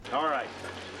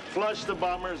Flush the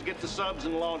bombers, get the subs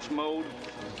in launch mode.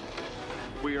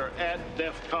 We are at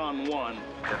DEFCON 1.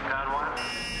 DEFCON 1.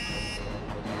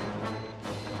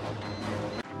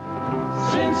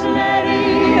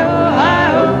 Cincinnati,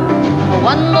 Ohio.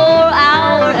 One more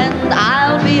hour and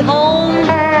I'll be home.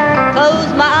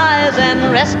 Close my eyes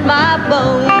and rest my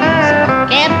bones.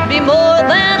 Can't be more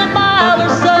than a mile or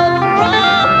so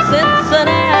from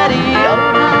Cincinnati,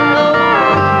 Ohio.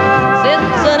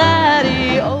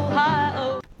 Cincinnati,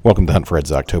 Ohio. Welcome to Hunt for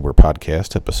Ed's October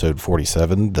podcast, episode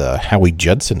 47, the Howie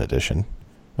Judson edition.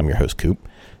 I'm your host, Coop,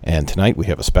 and tonight we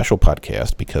have a special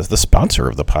podcast because the sponsor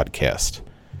of the podcast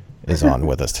is on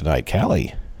with us tonight.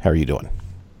 Calli, how are you doing?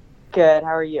 Good. How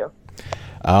are you?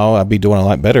 Oh, I'd be doing a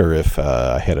lot better if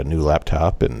I had a new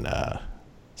laptop and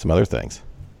some other things.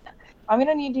 I'm going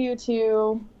to need you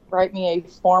to write me a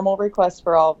formal request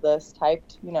for all of this,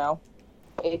 typed,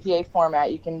 APA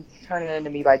format. You can turn it into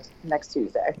me by next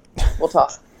Tuesday. We'll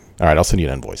talk. All right, I'll send you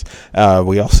an invoice.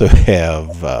 We also have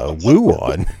Wooo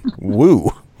on.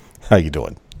 Wooo, how you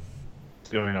doing?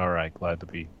 Doing all right. Glad to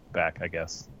be back, I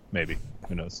guess. Maybe.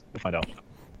 Who knows? We'll find out.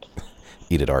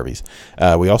 Eat at Arby's.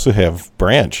 We also have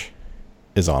Branch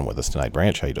is on with us tonight.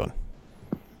 Branch, how you doing?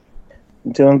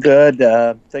 Doing good.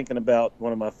 Thinking about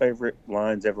one of my favorite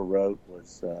lines ever wrote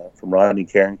was from Rodney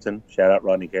Carrington. Shout out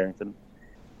Rodney Carrington.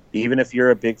 Even if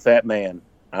you're a big fat man,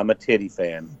 I'm a titty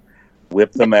fan.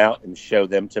 Whip them out and show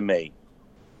them to me.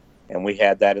 And we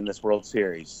had that in this World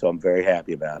Series, so I'm very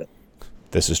happy about it.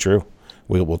 This is true.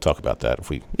 We'll talk about that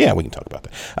we can talk about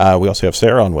that. We also have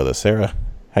Sarah on with us. Sarah,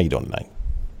 how you doing tonight?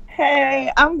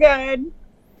 Hey, I'm good.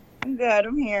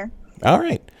 I'm here. All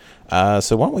right.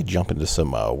 So why don't we jump into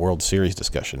some World Series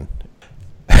discussion?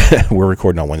 We're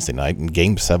recording on Wednesday night, and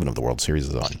Game 7 of the World Series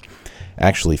is on.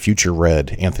 Actually, future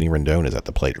Red Anthony Rendon is at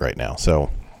the plate right now.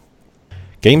 So,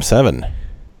 Game 7,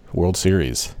 World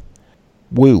Series.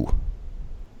 Woo.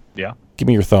 Yeah. Give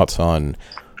me your thoughts on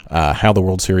how the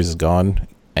World Series has gone,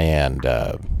 and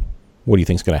what do you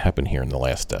think is going to happen here in the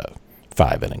last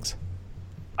 5 innings?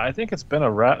 I think it's been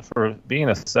for being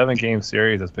a 7-game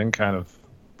series. It's been kind of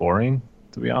boring,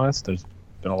 to be honest. There's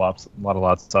been a lot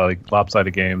of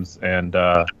lopsided games, and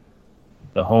the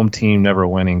home team never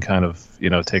winning kind of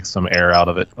takes some air out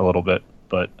of it a little bit.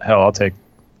 But hell, I'll take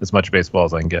as much baseball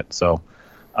as I can get. So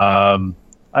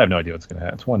I have no idea what's going to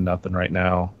happen. It's 1-0 right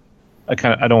now.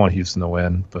 I don't want Houston to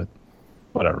win, but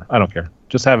whatever. I don't care.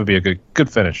 Just have it be a good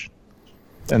finish.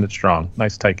 End it strong.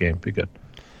 Nice tight game. Be good.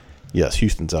 Yes,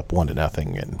 Houston's up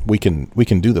 1-0, and we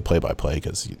can do the play-by-play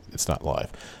because it's not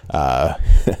live.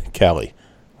 Calli,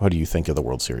 what do you think of the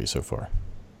World Series so far?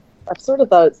 I've sort of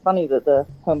thought it's funny that the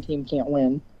home team can't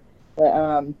win.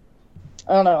 But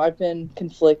I don't know. I've been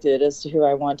conflicted as to who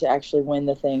I want to actually win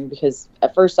the thing because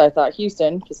at first I thought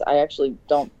Houston because I actually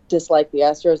don't dislike the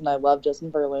Astros and I love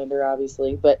Justin Verlander,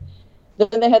 obviously. But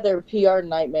then they had their PR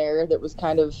nightmare that was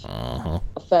kind of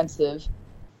offensive.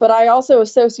 But I also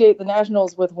associate the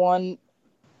Nationals with one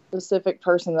specific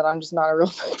person that I'm just not a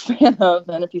real big fan of.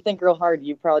 And if you think real hard,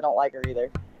 you probably don't like her either.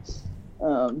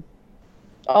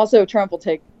 Also, Trump will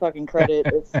take fucking credit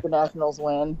if the Nationals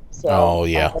win. So, oh,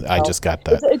 yeah. I just got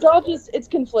that. It's all it's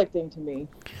conflicting to me.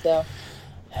 So,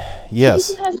 yes.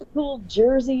 He has cool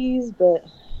jerseys, but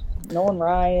Nolan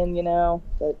Ryan,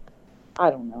 but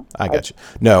I don't know. I got you.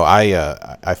 No,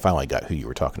 I finally got who you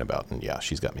were talking about, and yeah,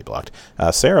 she's got me blocked.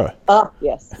 Sarah.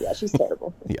 Yes. Yeah, she's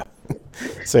terrible. Yeah.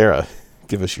 Sarah,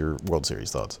 give us your World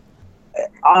Series thoughts.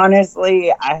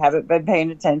 Honestly, I haven't been paying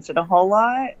attention a whole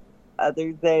lot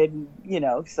other than,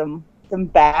 some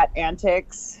bat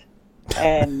antics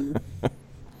and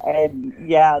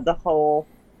yeah, the whole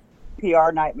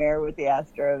PR nightmare with the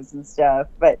Astros and stuff.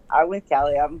 But I'm with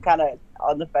Calli. I'm kind of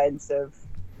on the fence of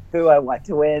who I want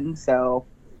to win, so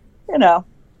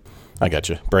I got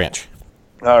you. Branch.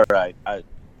 All right.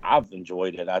 I've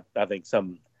enjoyed it. I think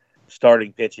some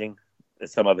starting pitching,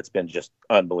 some of it's been just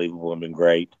unbelievable and been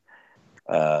great.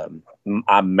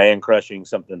 I'm man-crushing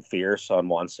something fierce on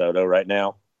Juan Soto right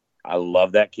now. I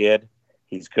love that kid.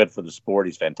 He's good for the sport.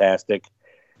 He's fantastic.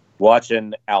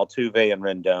 Watching Altuve and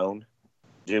Rendon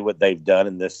do what they've done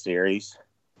in this series,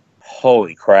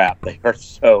 holy crap, they are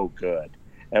so good.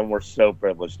 And we're so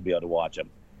privileged to be able to watch them.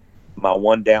 My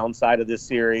one downside of this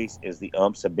series is the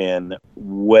umps have been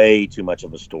way too much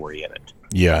of a story in it.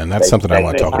 Yeah, and that's something I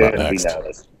want to talk about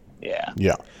next.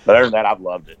 Yeah. But other than that, I've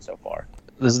loved it so far.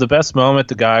 This is the best moment.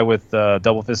 The guy with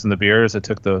double fist in the beers that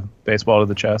took the baseball to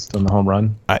the chest on the home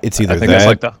run. It's either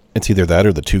that. It's either that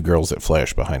or the two girls that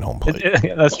flash behind home plate.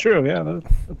 Yeah, that's true. Yeah, they're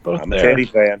both I'm there. a Teddy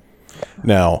fan.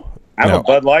 Now I'm a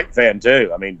Bud Light fan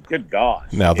too. I mean, good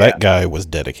gosh. Now that guy was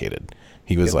dedicated.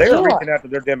 He was They're like, reaching out to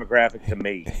their demographic to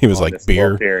me. he was on like this beer.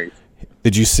 World Series.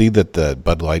 Did you see that the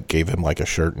Bud Light gave him like a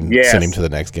shirt and Yes. sent him to the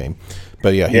next game?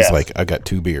 But yeah, he's Yes. like, I got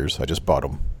 2 beers. I just bought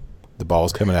them. The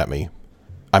ball's coming at me.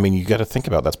 I mean, you got to think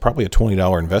about that's probably a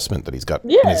 $20 investment that he's got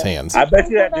in his hands. I bet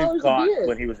you that $20 dude a caught beer.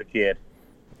 when he was a kid.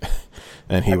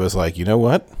 And he was like, you know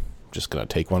what? Just going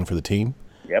to take one for the team.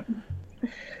 Yep.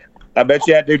 I bet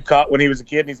you that dude caught when he was a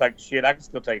kid, and he's like, shit, I can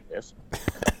still take this.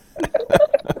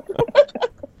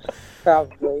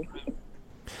 Probably.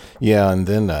 Yeah, and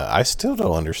then I still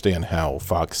don't understand how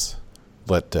Fox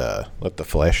let the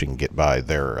flashing get by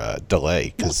their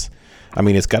delay, because I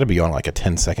mean it's got to be on like a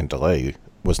 10-second delay.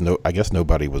 I guess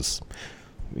nobody was,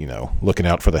 looking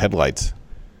out for the headlights.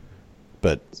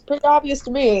 But It's pretty obvious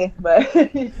to me, but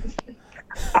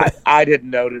I didn't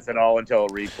notice at all until a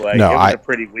replay. No, it was I- a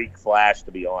pretty weak flash,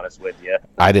 to be honest with you.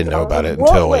 I didn't know about it What?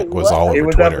 until Wait, it was what? all It over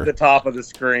was up at Twitter. the top of the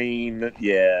screen.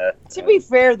 Yeah. To be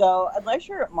fair, though, unless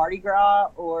you're at Mardi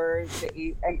Gras or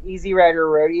an Easy Rider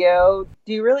rodeo,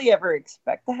 do you really ever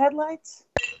expect the headlights?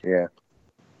 Yeah.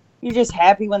 You're just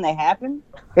happy when they happen?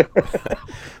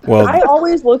 Well, I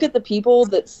always look at the people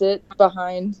that sit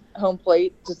behind home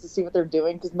plate just to see what they're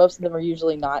doing, because most of them are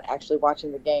usually not actually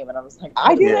watching the game, and I was like,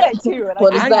 I do Yeah. that too. And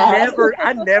What is I that?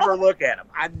 never look at them.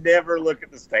 I never look at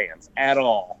the stands at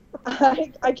all.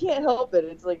 I can't help it.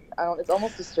 It's like it's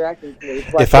almost distracting to me.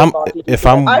 It's If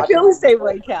I'm- I feel the same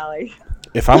way, Callie.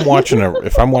 if I'm watching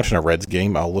a Reds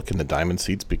game, I'll look in the diamond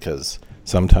seats, because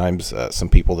sometimes some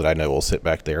people that I know will sit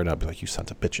back there, and I'll be like, "You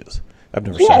sons of bitches! I've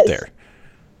never sat Yes. there."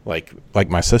 Like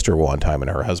my sister one time and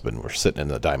her husband were sitting in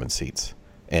the diamond seats,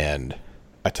 and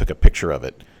I took a picture of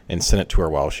it and sent it to her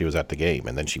while she was at the game,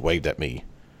 and then she waved at me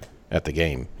at the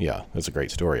game. Yeah, it's a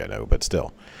great story, I know, but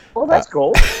still. Well, that's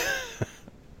cool.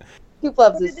 Coop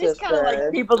loves But his it is kind of sister.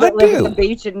 like people that I live do. at the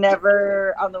beach and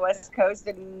never on the West Coast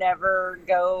and never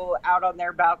go out on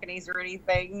their balconies or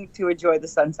anything to enjoy the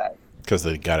sunset. Because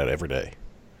they got it every day.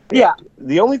 Yeah.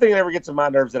 The only thing that ever gets on my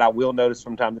nerves that I will notice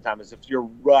from time to time is if you're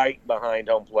right behind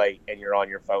home plate and you're on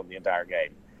your phone the entire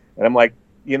game. And I'm like,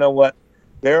 you know what?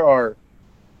 There are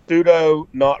pseudo,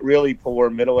 not really poor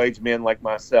middle-aged men like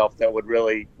myself that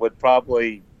would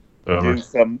probably do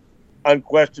some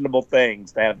unquestionable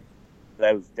things to have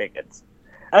those tickets.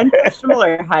 Unquestionable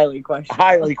or highly questionable?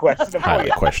 Highly questionable. Highly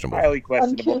yeah. questionable. Highly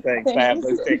questionable Uncouth things to have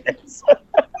things. those tickets.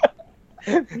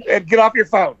 And get off your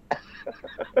phone.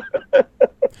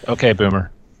 Okay,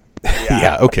 Boomer.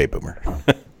 Yeah, okay, Boomer.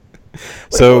 the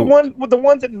So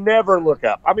ones that never look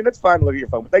up. I mean, it's fine to look at your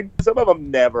phone, but some of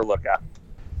them never look up.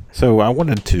 I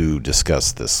wanted to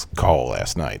discuss this call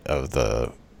last night of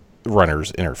the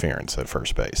runner's interference at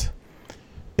first base.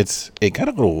 It got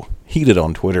a little heated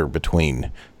on Twitter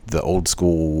between the old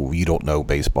school you don't know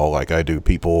baseball like I do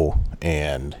people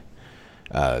and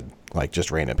like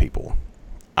just random people.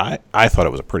 I thought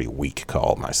it was a pretty weak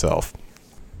call myself.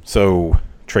 So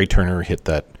Trey Turner hit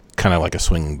that kind of like a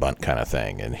swinging bunt kind of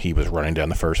thing, and he was running down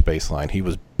the first base line. He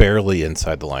was barely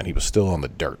inside the line. He was still on the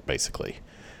dirt, basically.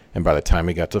 And by the time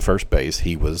he got to first base,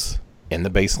 he was in the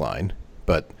baseline,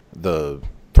 but the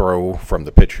throw from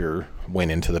the pitcher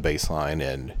went into the baseline,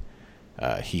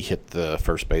 and he hit the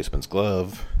first baseman's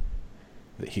glove.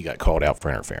 He got called out for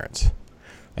interference.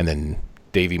 And then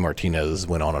Davey Martinez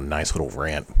went on a nice little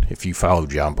rant. If you follow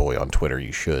John Boy on Twitter,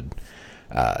 you should.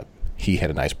 He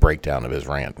had a nice breakdown of his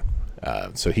rant.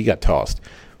 So he got tossed,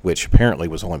 which apparently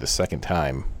was only the second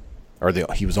time, or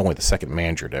he was only the second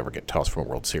manager to ever get tossed from a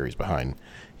World Series behind,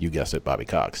 you guessed it, Bobby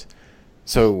Cox.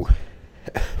 So,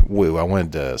 Woo, I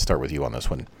wanted to start with you on this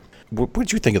one. What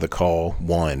did you think of the call,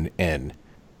 one, and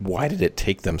why did it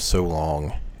take them so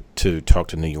long to talk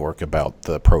to New York about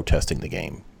the protesting the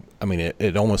game? I mean,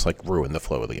 it almost like ruined the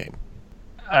flow of the game.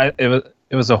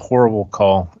 It was a horrible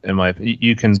call in my.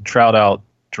 You can trout out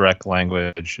direct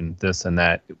language and this and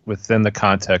that within the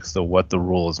context of what the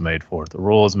rule is made for. The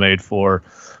rule is made for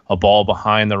a ball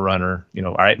behind the runner,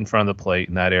 right in front of the plate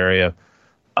in that area,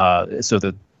 so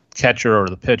the catcher or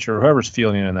the pitcher, whoever's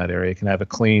fielding in that area, can have a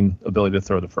clean ability to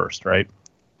throw to first. Right.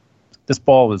 This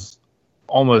ball was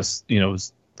almost, it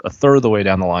was a third of the way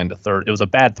down the line to third. It was a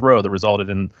bad throw that resulted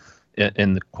in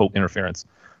the quote interference.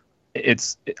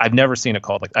 I've never seen it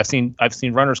called like I've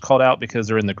seen runners called out because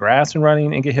they're in the grass and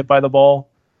running and get hit by the ball.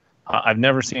 I've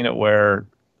never seen it where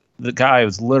the guy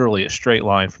was literally a straight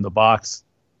line from the box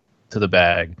to the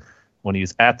bag. When he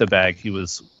was at the bag, he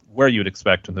was where you would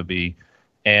expect him to be,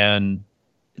 and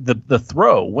the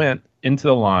throw went into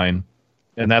the line,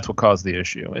 and that's what caused the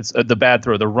issue. It's the bad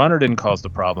throw. The runner didn't cause the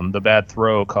problem. The bad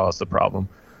throw caused the problem.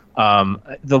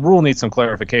 The rule needs some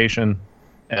clarification.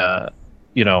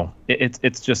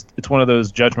 it's one of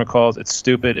those judgment calls. It's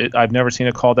stupid. I've never seen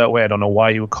it called that way. I don't know why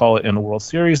you would call it in the World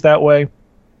Series that way.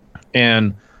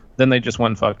 And then they just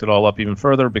went and fucked it all up even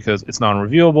further because it's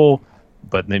non-reviewable,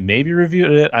 but they maybe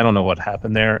reviewed it. I don't know what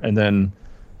happened there. And then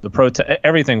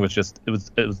everything was just it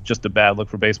was just a bad look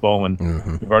for baseball when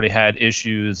we've already had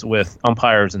issues with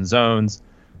umpires and zones,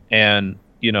 and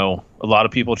a lot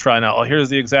of people try now. Oh, here's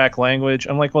the exact language.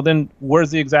 I'm like, well, then where's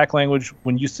the exact language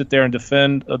when you sit there and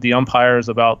defend the umpires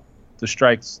about the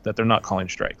strikes that they're not calling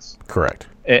strikes? Correct.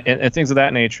 And things of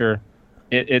that nature.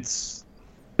 It's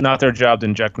not their job to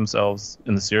inject themselves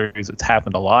in the series. It's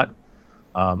happened a lot.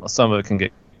 Some of it can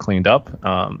get cleaned up,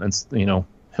 and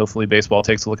hopefully baseball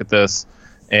takes a look at this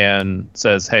and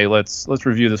says, hey, let's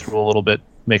review this rule a little bit,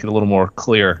 make it a little more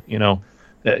clear.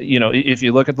 If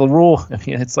you look at the rule, I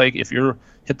mean, it's like if you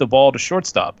hit the ball to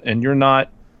shortstop and you're not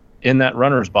in that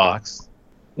runner's box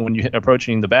when you're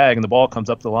approaching the bag and the ball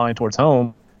comes up the line towards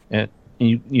home, and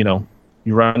you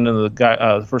run into the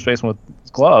guy, the first baseman with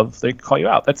his glove, they call you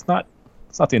out. That's not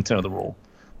the intent of the rule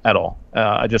at all.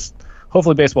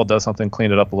 Hopefully baseball does something,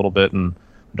 clean it up a little bit, and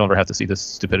we don't ever have to see this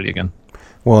stupidity again.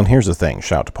 Well, and here's the thing.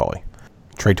 Shout out to Paulie.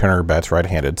 Trey Turner bats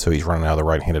right-handed, so he's running out of the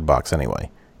right-handed box anyway.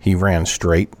 He ran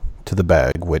straight to the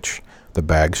bag, which the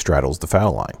bag straddles the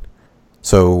foul line.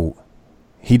 So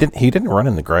he didn't run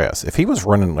in the grass. If he was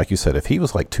running, like you said, if he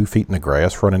was like 2 feet in the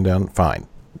grass running down, fine.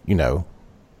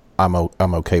 I'm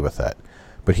okay with that.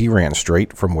 But he ran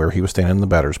straight from where he was standing in the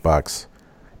batter's box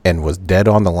and was dead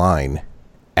on the line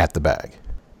at the bag.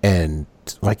 And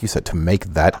like you said, to make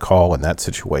that call in that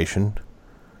situation.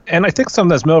 And I think something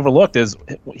that's been overlooked is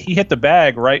he hit the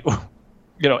bag right.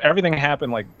 Everything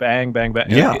happened like bang, bang, bang.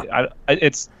 Yeah.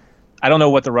 I don't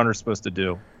know what the runner's supposed to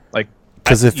do. Like,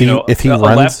 because if he runs,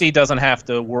 a lefty doesn't have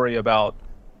to worry about.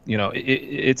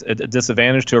 It's a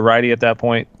disadvantage to a righty at that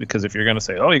point, because if you're going to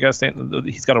say, oh, you got to stand,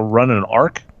 he's got to run in an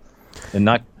arc and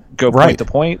not go point to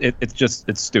point.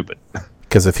 It's stupid.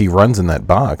 Because if he runs in that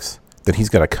box, then he's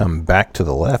got to come back to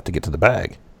the left to get to the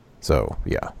bag. So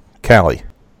yeah, Calli.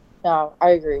 No,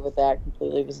 I agree with that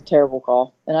completely. It was a terrible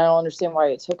call, and I don't understand why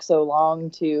it took so long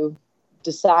to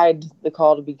decide the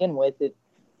call to begin with. It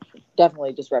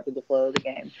definitely disrupted the flow of the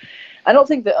game. I don't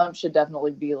think the umps should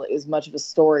definitely be as much of a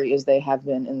story as they have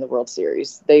been in the World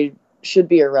Series. They should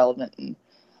be irrelevant. And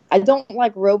I don't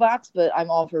like robots, but I'm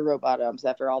all for robot umps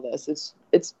after all this.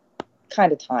 It's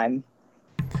kind of time.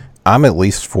 I'm at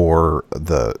least for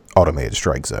the automated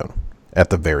strike zone, at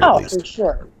the very least. Oh, for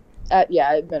sure. At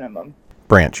minimum.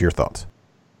 Branch, your thoughts?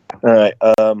 All right.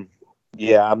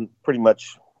 I'm pretty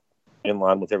much in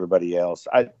line with everybody else.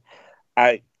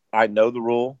 I know the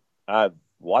rule. I've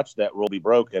watched that rule be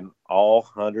broken all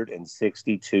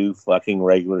 162 fucking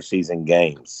regular season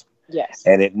games. Yes.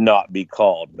 And it not be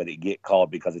called, but it get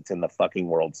called because it's in the fucking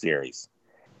World Series,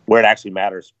 where it actually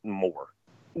matters more.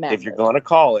 If you're going to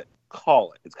call it,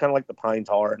 call it. It's kind of like the pine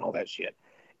tar and all that shit.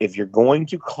 If you're going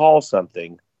to call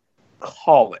something,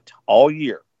 call it all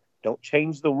year. Don't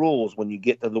change the rules when you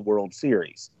get to the World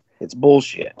Series. It's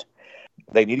bullshit.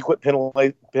 They need to quit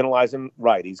penalizing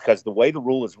righties, because the way the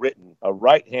rule is written, a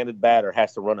right-handed batter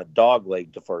has to run a dog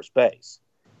leg to first base,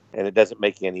 and it doesn't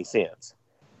make any sense.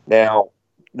 Now,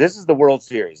 this is the World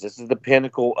Series. This is the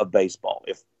pinnacle of baseball.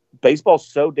 If baseball's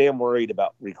so damn worried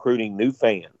about recruiting new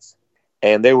fans,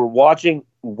 and they were watching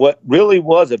what really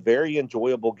was a very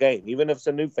enjoyable game, even if it's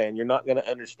a new fan, you're not going to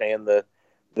understand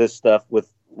this stuff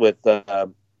with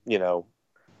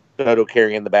Soto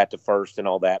carrying the bat to first and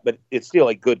all that, but it's still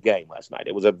a good game last night.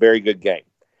 It was a very good game.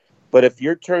 But if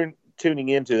you're tuning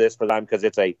into this for them because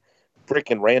it's a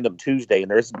freaking random Tuesday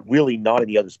and there's really not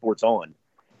any other sports on,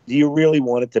 do you really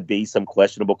want it to be some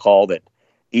questionable call that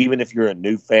even if you're a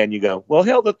new fan, you go, well,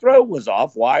 hell, the throw was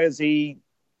off. Why is he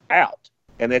out?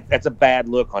 And that's a bad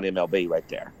look on MLB right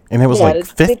there. And it was like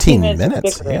 15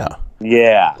 minutes.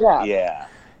 Yeah.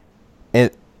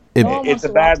 It's a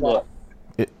bad look.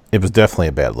 It was definitely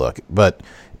a bad look, but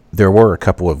there were a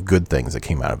couple of good things that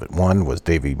came out of it. One was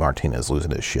Davey Martinez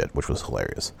losing his shit, which was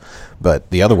hilarious. But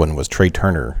the other one was Trey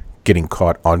Turner getting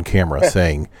caught on camera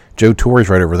saying, Joe Torre's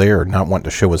right over there, not wanting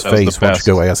to show his face. Why don't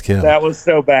you go ask him? That was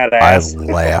so badass. I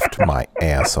laughed my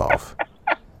ass off.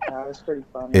 That was pretty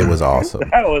funny. It was awesome.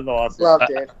 That was awesome.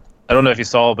 Loved it. I don't know if you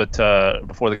saw, but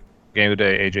before the game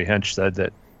today, AJ Hinch said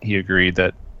that he agreed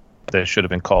that it should have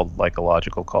been called like a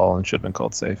logical call and should have been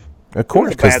called safe. Of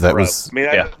course, because that was... I mean,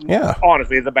 yeah.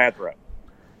 Honestly, it's a bad throw.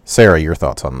 Sarah, your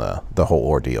thoughts on the whole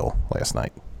ordeal last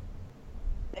night?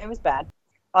 It was bad.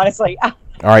 Honestly. All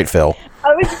right, Phil.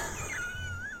 I was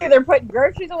either putting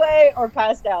groceries away or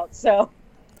passed out, so...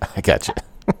 I got you.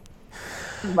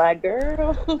 My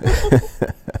girl.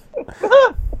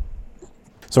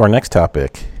 So our next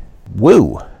topic,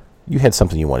 Wooo. You had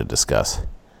something you wanted to discuss.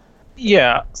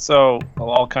 Yeah, so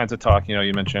all kinds of talk.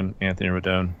 You mentioned Anthony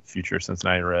Rendon, future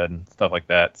Cincinnati Red, and stuff like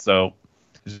that. So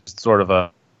it's just sort of a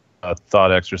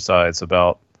thought exercise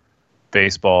about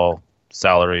baseball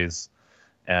salaries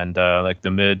and like the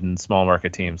mid and small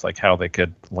market teams, like how they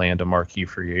could land a marquee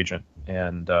free agent.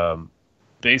 And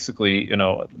basically,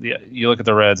 you look at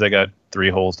the Reds, they got 3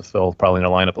 holes to fill, probably in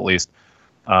their lineup at least.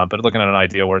 But looking at an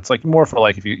idea where it's like more for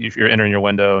like if you're entering your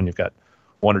window and you've got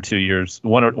 1 or 2 years,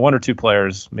 one or two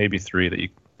players, maybe 3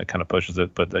 that kind of pushes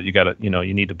it, but that you got to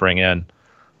you need to bring in.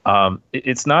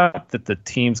 It's not that the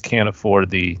teams can't afford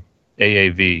the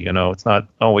AAV. It's not,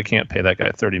 oh, we can't pay that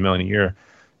guy $30 million a year.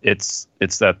 It's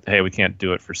that, hey, we can't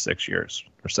do it for 6 years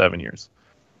or 7 years.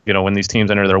 When these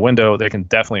teams enter their window, they can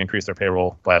definitely increase their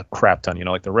payroll by a crap ton.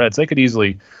 Like the Reds, they could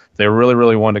easily, if they really,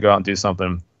 really wanted to go out and do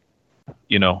something,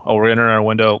 we're entering our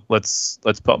window, let's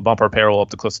bump our payroll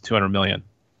up to close to $200 million.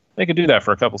 They could do that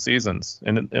for a couple seasons,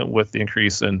 and with the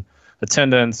increase in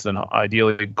attendance and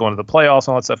ideally going to the playoffs and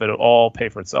all that stuff, it'll all pay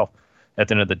for itself at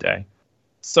the end of the day.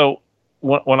 So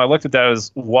when I looked at that,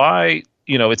 is why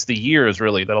it's the years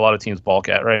really that a lot of teams balk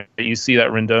at, right? You see that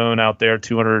Rendon out there,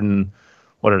 20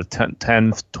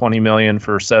 million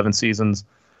for 7 seasons.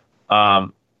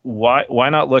 Why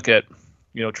not look at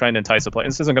trying to entice a player?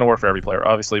 And this isn't going to work for every player,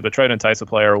 obviously, but try to entice a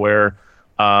player where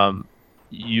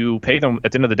you pay them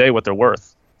at the end of the day what they're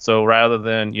worth. So rather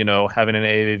than having an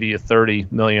AAV of 30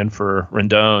 million for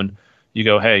Rendon, you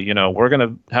go, hey, how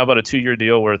about a 2-year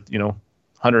deal worth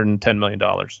 $110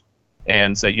 million,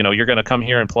 and say you're going to come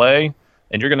here and play,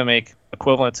 and you're going to make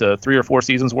equivalent to 3 or 4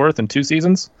 seasons worth in 2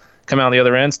 seasons, come out on the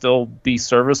other end, still be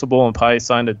serviceable, and probably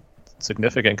sign a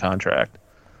significant contract.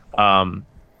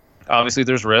 Obviously,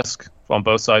 there's risk on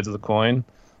both sides of the coin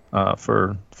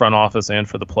for front office and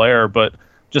for the player, but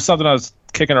just something I was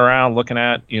kicking around looking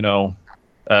at,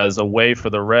 as a way for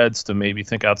the Reds to maybe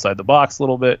think outside the box a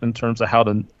little bit in terms of how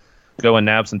to go and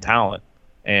nab some talent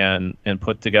and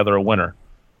put together a winner.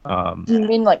 Do you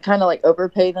mean like kind of like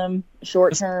overpay them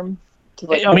short term?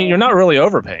 You're not really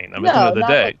overpaying them at the end of the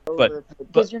day,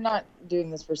 because you're not doing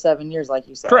this for 7 years, like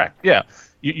you said. Correct. Yeah,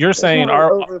 you're saying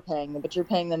overpaying them, but you're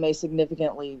paying them a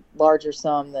significantly larger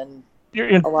sum than.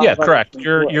 Correct.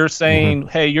 You're saying,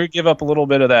 hey, you give up a little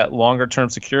bit of that longer term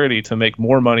security to make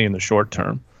more money in the short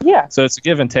term. Yeah. So it's a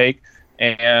give and take,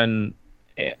 and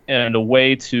a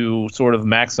way to sort of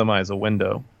maximize a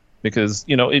window, because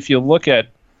if you look at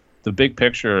the big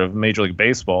picture of Major League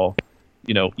Baseball,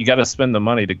 you got to spend the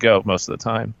money to go most of the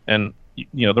time, and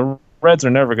the Reds are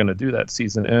never going to do that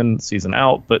season in, season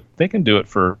out, but they can do it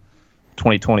for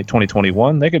 2020,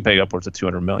 2021. They could pay upwards of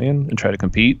 $200 million and try to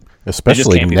compete,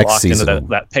 especially next season.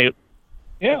 That pay,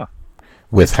 yeah,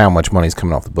 with how much money's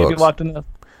coming off the books.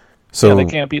 They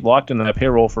can't be locked into that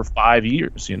payroll for 5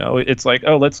 years. It's like,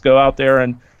 oh, let's go out there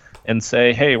and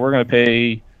say, hey, we're going to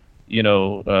pay,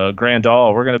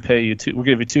 Grandal, we're going to pay you we'll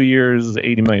give you 2 years,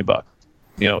 $80 million.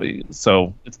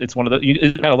 So it's one of the,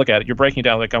 you kind of look at it. You're breaking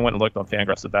down, like I went and looked on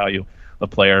Fangraphs, the value of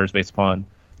players based upon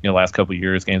last couple of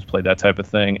years, games played, that type of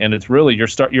thing. And it's really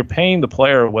you're paying the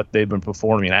player what they've been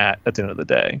performing at the end of the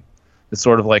day. It's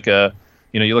sort of like you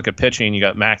look at pitching, you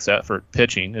got max effort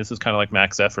pitching. This is kind of like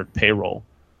max effort payroll.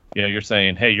 You're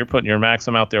saying, hey, you're putting your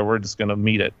maximum out there, we're just going to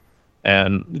meet it.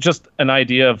 And just an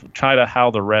idea of how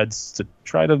the Reds to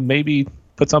try to maybe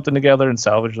put something together and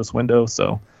salvage this window.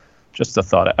 So just a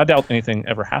thought. I doubt anything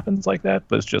ever happens like that,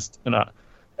 but it's just an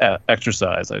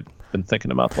exercise I've been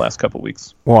thinking about the last couple of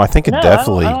weeks. Well, I think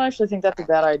definitely. I don't actually think that's a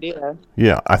bad idea.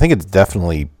 Yeah, I think it's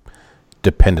definitely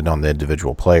dependent on the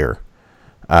individual player.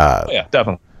 Yeah,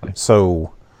 definitely.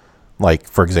 So, like,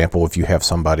 for example, if you have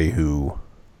somebody who,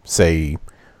 say,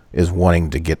 is wanting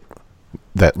to get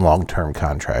that long-term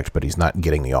contract, but he's not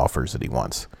getting the offers that he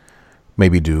wants,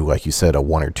 maybe do, like you said, a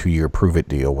 1 or 2 year prove-it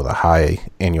deal with a high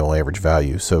annual average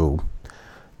value. So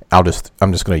I'm just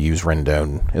going to use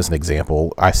Rendon as an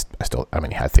example. I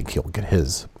think he'll get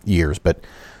his years, but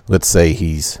let's say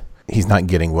he's not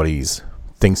getting what he's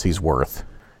thinks he's worth,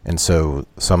 and so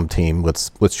some team, let's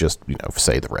just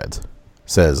say the Reds,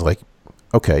 says like,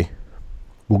 okay,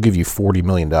 we'll give you $40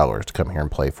 million to come here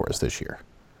and play for us this year.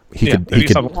 He could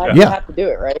have to do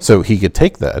it, right? So he could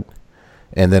take that,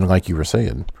 and then, like you were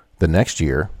saying, the next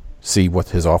year see what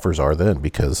his offers are then,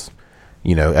 because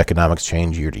economics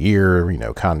change year to year.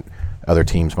 Other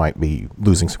teams might be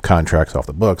losing some contracts off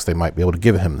the books. They might be able to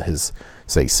give him his,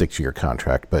 say, 6-year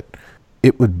contract, but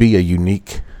it would be a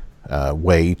unique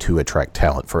way to attract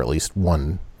talent for at least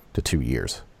 1 to 2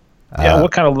 years. Yeah,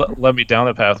 what kind of led me down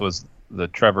that path was the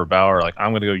Trevor Bauer, like,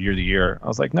 I'm going to go year to year. I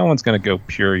was like, no one's going to go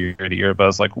pure year to year, but I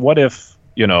was like, what if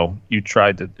you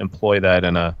tried to employ that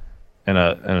in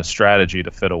a strategy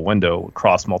to fit a window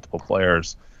across multiple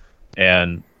players,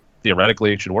 and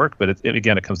theoretically it should work. But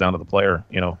again, it comes down to the player.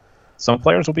 Some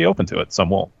players will be open to it, some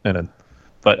won't.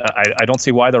 But I don't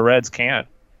see why the Reds can't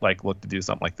look to do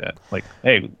something like that.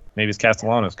 Hey, maybe it's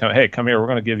Castellanos. Come here. We're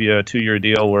going to give you a 2-year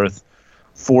deal worth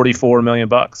 $44 million.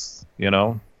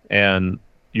 And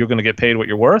you're going to get paid what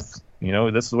you're worth.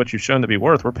 This is what you've shown to be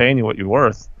worth. We're paying you what you're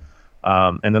worth.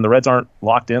 And then the Reds aren't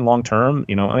locked in long term.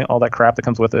 All that crap that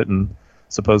comes with it and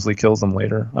supposedly kills them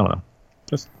later. I don't know.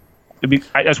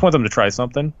 I just want them to try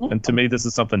something. And to me, this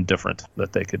is something different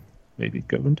that they could maybe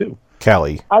go and do.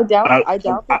 Calli. I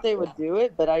doubt that they would do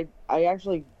it, but I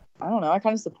actually, I don't know. I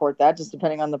kind of support that, just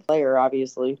depending on the player,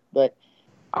 obviously. But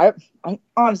I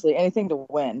honestly, anything to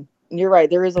win. And you're right.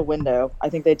 There is a window. I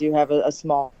think they do have a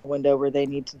small window where they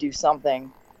need to do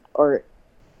something, or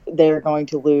they're going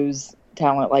to lose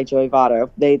talent like Joey Votto.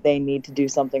 They need to do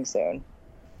something soon.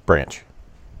 Branch.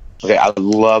 Okay, I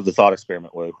love the thought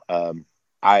experiment, Woo.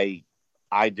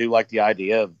 I do like the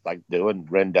idea of doing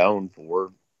Rendon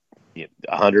for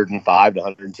 105 to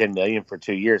 110 million for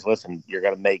 2 years. Listen, you're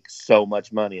going to make so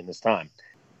much money in this time,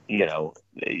 and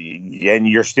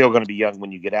you're still going to be young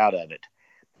when you get out of it.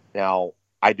 Now,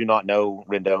 I do not know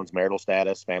Rendon's marital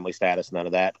status, family status, none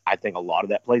of that. I think a lot of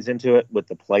that plays into it with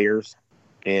the players,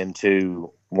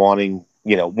 into wanting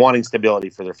stability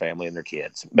for their family and their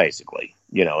kids, basically,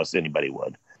 as anybody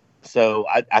would. So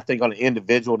I think on an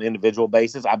individual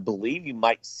basis, I believe you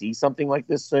might see something like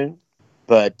this soon,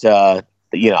 but I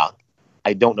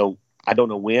don't know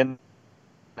when.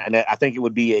 And I think it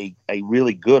would be a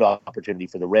really good opportunity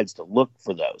for the Reds to look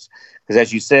for those. Because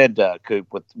as you said,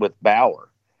 Coop, with Bauer,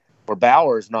 where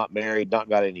Bauer is not married, not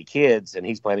got any kids, and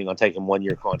he's planning on taking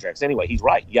 1-year contracts anyway, he's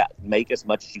right. Yeah, make as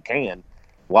much as you can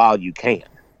while you can,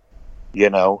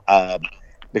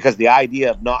 because the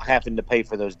idea of not having to pay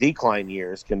for those decline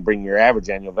years can bring your average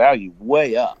annual value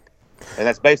way up. And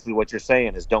that's basically what you're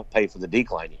saying is don't pay for the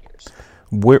decline years.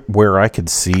 Where I could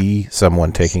see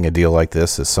someone taking a deal like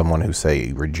this is someone who,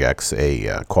 say, rejects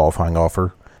a qualifying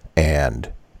offer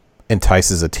and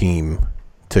entices a team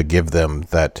to give them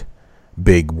that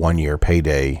big 1-year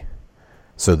payday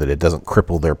so that it doesn't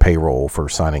cripple their payroll for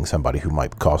signing somebody who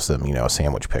might cost them, a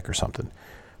sandwich pick or something.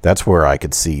 That's where I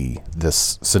could see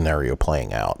this scenario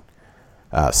playing out.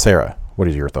 Sarah, what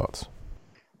are your thoughts?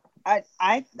 I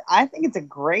think it's a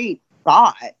great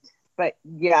thought, but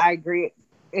yeah, I agree.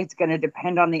 It's going to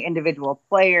depend on the individual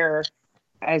player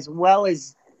as well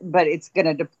as, but it's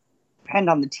going to depend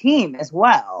on the team as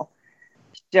well.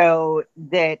 So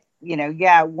that,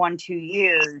 1-2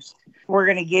 years, we're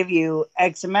going to give you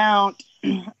X amount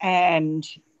and,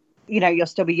 you'll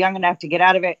still be young enough to get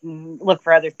out of it and look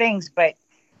for other things. But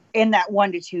in that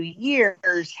 1 to 2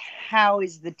 years, how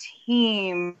is the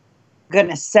team going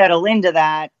to settle into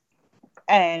that?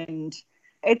 And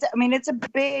it's a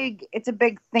big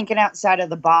thinking outside of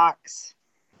the box.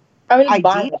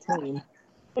 Buying a team.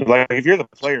 If you're the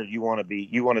player, you want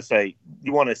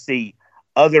to see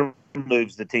other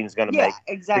moves the team's going to make.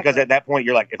 Exactly. Because at that point,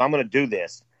 you're like, if I'm going to do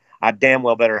this, I damn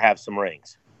well better have some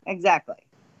rings. Exactly.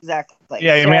 Yeah,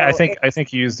 so I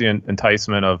think you use the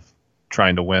enticement of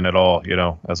trying to win it all,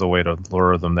 as a way to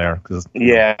lure them there. Cause,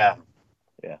 yeah.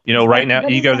 Right now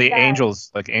you go to the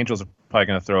Angels. Angels are probably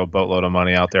going to throw a boatload of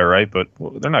money out there, right? But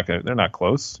they're not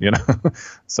close,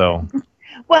 So.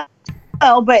 Well,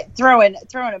 but throwing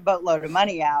a boatload of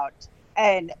money out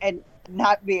and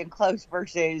not being close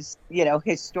versus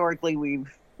historically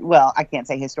I can't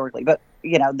say historically, but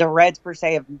the Reds per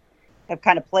se have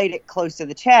kind of played it close to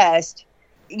the chest.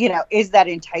 Is that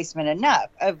enticement enough?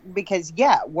 Because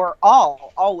we're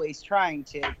always trying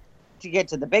to get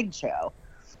to the big show.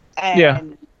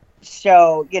 And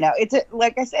so, it's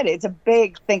like I said, it's a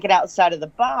big thinking outside of the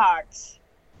box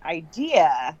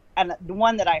idea, and the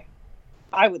one that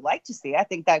I would like to see. I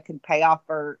think that could pay off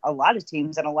for a lot of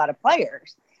teams and a lot of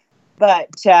players. But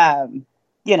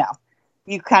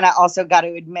you kind of also got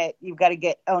to admit, you've got to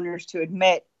get owners to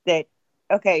admit that,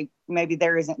 okay, maybe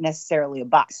there isn't necessarily a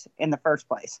box in the first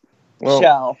place.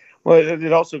 Well,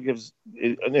 it also gives,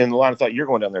 in the line of thought you're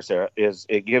going down there, Sarah, is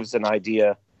it gives an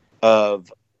idea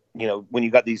of, when you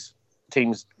got these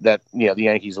teams that, the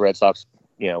Yankees, Red Sox,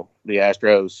 the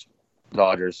Astros,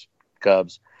 Dodgers,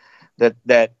 Cubs,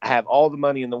 that have all the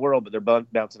money in the world, but they're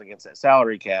bouncing against that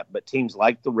salary cap. But teams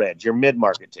like the Reds, your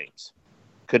mid-market teams,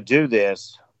 could do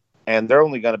this, and they're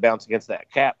only going to bounce against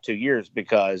that cap 2 years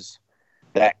because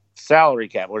that salary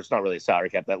cap, or it's not really a salary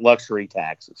cap, that luxury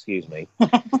tax,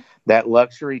 that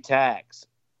luxury tax,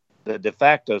 the de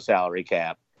facto salary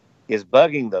cap, is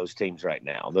bugging those teams right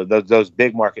now, those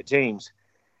big market teams.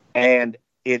 and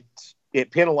it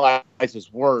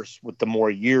penalizes worse with the more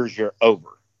years you're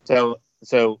over.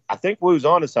 So I think Woo's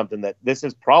onto something, that this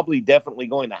is probably definitely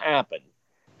going to happen,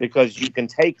 because you can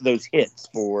take those hits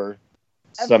for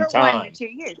some time. 1 to 2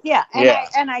 years. Yeah.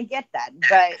 And I get that.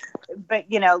 But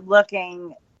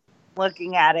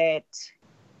looking at it,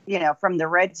 from the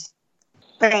Reds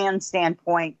fan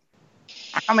standpoint,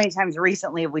 how many times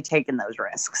recently have we taken those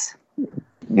risks?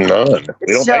 None.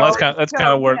 That's kind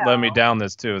of what led me down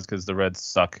this too, is because the Reds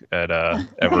suck at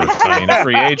ever signing a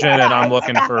free agent, and I'm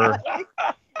looking for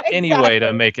any way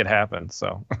to make it happen.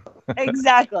 So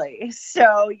exactly.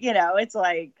 So it's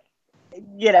like,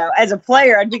 as a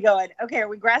player, I'd be going, okay, are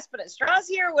we grasping at straws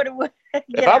here?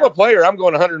 If I'm a player, I'm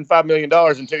going $105 million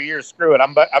in 2 years. Screw it.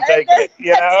 I'm taking it.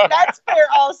 That's fair.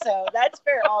 Also,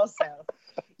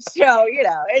 So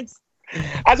it's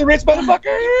as a rich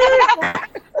motherfucker.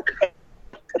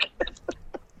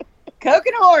 Coke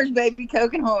and whores, baby.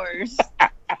 Coke and whores.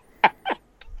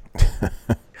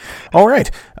 All right.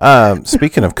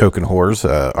 Speaking of Coke and whores,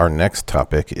 our next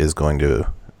topic is going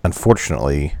to,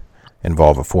 unfortunately,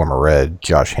 involve a former Red,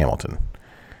 Josh Hamilton.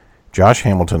 Josh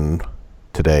Hamilton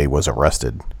today was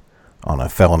arrested on a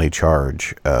felony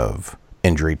charge of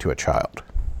injury to a child.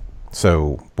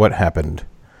 So what happened,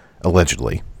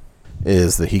 allegedly,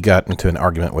 is that he got into an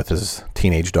argument with his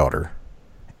teenage daughter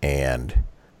and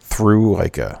threw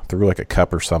like a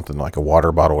cup or something, like a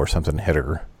water bottle or something, hit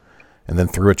her, and then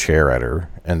threw a chair at her,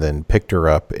 and then picked her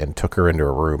up and took her into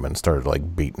a room and started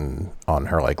like beating on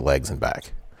her like legs and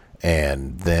back.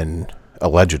 And then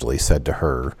allegedly said to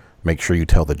her, "Make sure you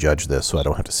tell the judge this so I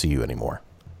don't have to see you anymore."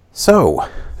 So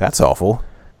that's awful.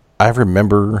 I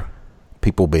remember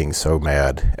people being so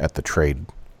mad at the trade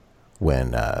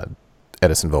when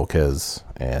Edison Volquez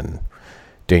and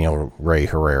Daniel Ray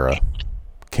Herrera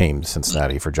came to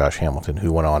Cincinnati for Josh Hamilton,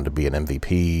 who went on to be an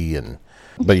MVP.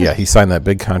 But yeah, he signed that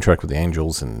big contract with the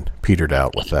Angels and petered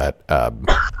out with that.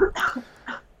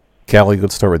 Calli,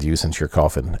 let's start with you since you're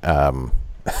coughing.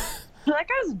 That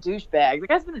guy's a douchebag. The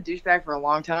guy's been a douchebag for a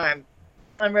long time.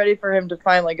 I'm ready for him to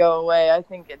finally go away. I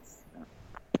think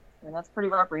that's pretty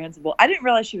reprehensible. I didn't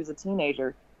realize she was a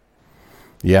teenager.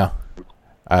 Yeah.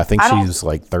 I think she's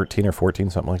like 13 or 14,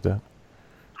 something like that.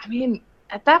 I mean,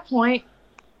 at that point,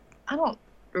 I don't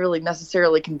really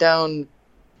necessarily condone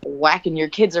whacking your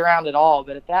kids around at all,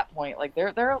 but at that point, like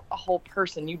they're a whole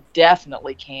person. You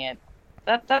definitely can't.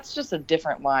 That's just a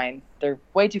different line. They're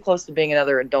way too close to being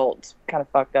another adult. It's kind of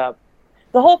fucked up.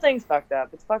 The whole thing's fucked up.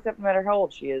 It's fucked up no matter how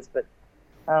old she is, but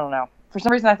I don't know. For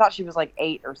some reason, I thought she was like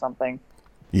 8 or something.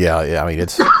 Yeah. I mean,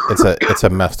 it's a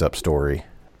messed up story.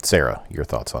 Sarah, your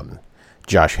thoughts on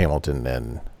Josh Hamilton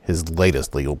and his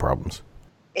latest legal problems?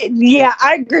 Yeah,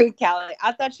 I agree with Calli.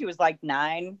 I thought she was like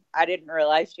 9. I didn't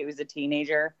realize she was a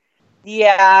teenager.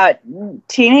 Yeah,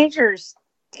 teenagers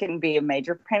can be a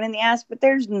major pain in the ass, but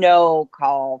there's no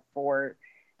call for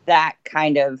that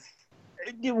kind of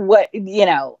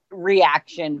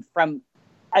reaction from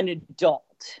an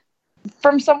adult.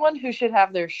 From someone who should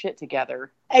have their shit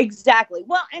together. Exactly.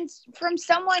 Well, and from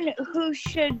someone who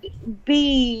should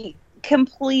be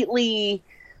completely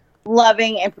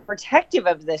loving and protective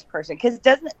of this person, because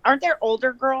aren't there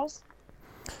older girls?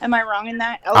 Am I wrong in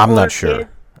that? I'm not sure.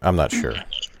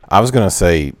 I was gonna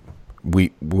say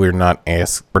we're not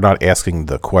asking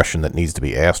the question that needs to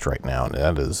be asked right now, and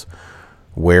that is,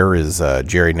 where is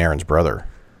Jerry Naren's brother?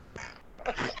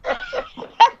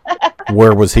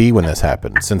 Where was he when this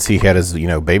happened? Since he had his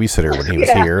babysitter when he was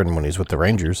here and when he's with the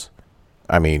Rangers.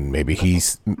 I mean, maybe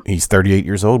he's 38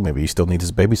 years old. Maybe he still needs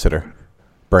his babysitter.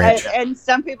 Branch. And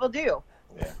some people do.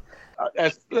 Yeah.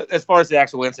 As far as the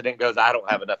actual incident goes, I don't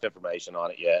have enough information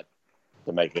on it yet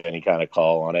to make any kind of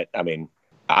call on it. I mean,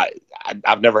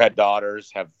 I've never had daughters.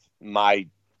 Have my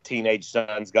teenage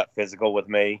sons got physical with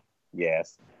me?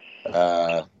 Yes.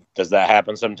 Does that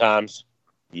happen sometimes?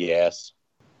 Yes.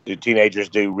 Do teenagers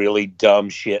do really dumb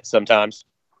shit sometimes?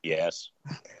 Yes.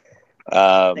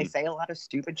 They say a lot of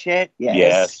stupid shit.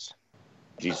 Yes.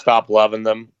 Do you stop loving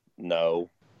them? No.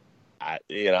 I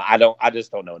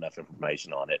just don't know enough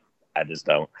information on it. I just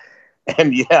don't.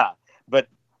 And yeah, but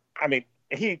I mean,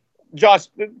 Josh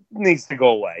needs to go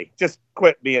away. Just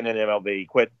quit being an MLB.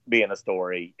 Quit being a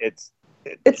story. He's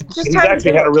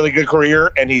actually had a really good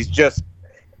career, and he's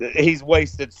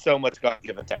wasted so much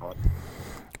God-given talent.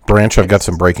 Branch, I've got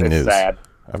some breaking news. Sad.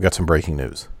 I've got some breaking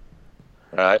news.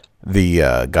 All right.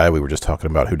 The guy we were just talking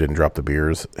about who didn't drop the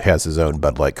beers has his own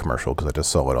Bud Light commercial because I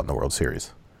just saw it on the World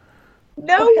Series.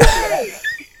 No way!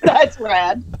 That's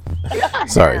rad.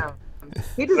 Sorry.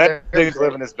 That dude's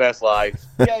living his best life.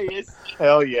 Yeah, he is.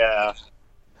 Hell yeah.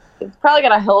 It's probably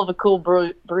got a hell of a cool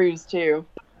bruise, too.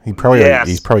 He probably Yes.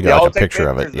 he's probably got Y'all like a take picture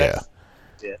of it. pictures, Yeah.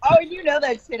 that's it. Oh, you know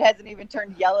that shit hasn't even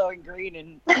turned yellow and green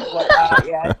and whatnot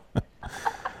yet.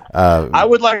 I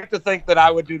would like to think that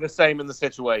I would do the same in the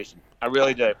situation. I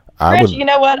really do. I Rich, would. you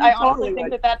know what? I Totally honestly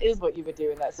think would. that is what you would do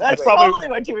in that That's situation. probably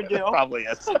what you would do. Probably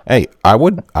is. Hey, I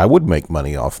would make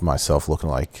money off myself looking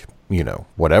like,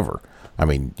 whatever. I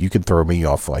mean, you could throw me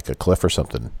off like a cliff or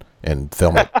something and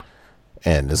film it,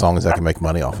 and as long as I can make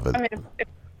money off of it. I mean, if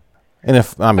And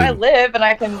if I I mean, live and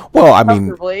I can well, I mean,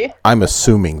 comfortably. I'm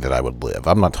assuming that I would live.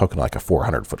 I'm not talking like a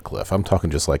 400-foot cliff. I'm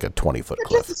talking just like a 20-foot Just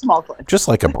cliff, a small clip. just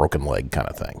like a broken leg kind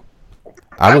of thing.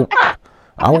 I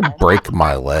will break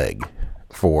my leg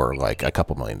for like a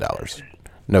couple $1 million.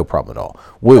 No problem at all.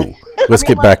 Woo. Let's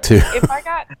get back to. If I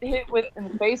got hit in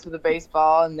the face with a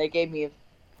baseball and they gave me a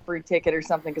free ticket or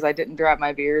something because I didn't drop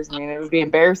my beers, I mean, it would be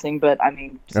embarrassing, but I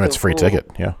mean, And it's still free cool.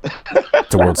 ticket, yeah.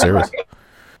 It's a World Series.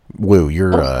 Woo,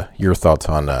 your thoughts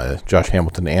on Josh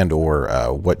Hamilton and or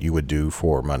what you would do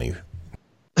for money?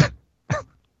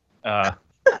 What?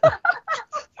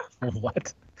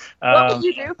 What would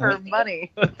you do for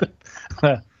money?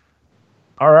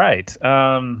 All right.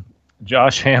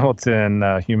 Josh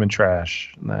Hamilton, human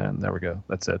trash. And there we go.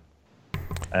 That's it.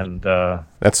 And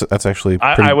That's actually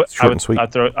pretty short and sweet.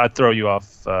 I'd throw you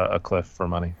off a cliff for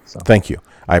money. So Thank you.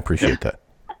 I appreciate that.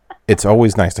 It's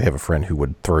always nice to have a friend who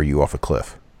would throw you off a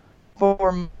cliff.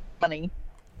 For money.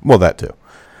 Well, that too.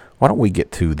 Why don't we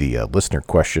get to the listener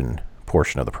question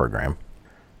portion of the program?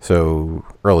 So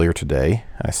earlier today,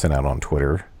 I sent out on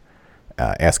Twitter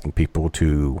asking people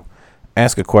to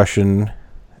ask a question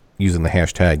using the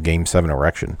hashtag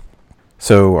Game7Erection.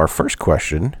 So our first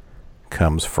question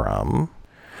comes from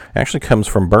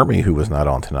Burmy, who was not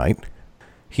on tonight.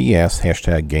 He asked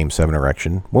hashtag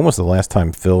Game7Erection, when was the last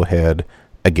time Phil had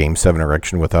a Game 7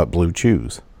 erection without blue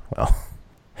chews? Well,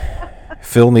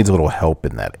 Phil needs a little help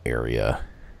in that area.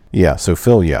 Yeah, so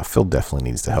Phil definitely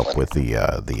needs to help with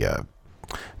the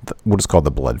what is called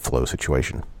the blood flow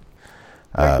situation.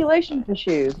 Circulation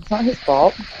issues. It's not his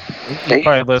fault. he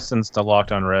probably listens to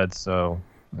Locked on Red, so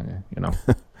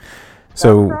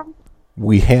So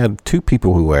we had two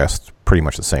people who asked pretty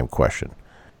much the same question.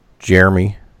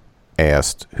 Jeremy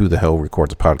asked who the hell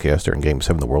records a podcast during Game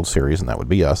 7 of the World Series, and that would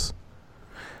be us.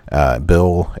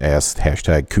 Bill asked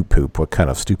hashtag Coop Poop, what kind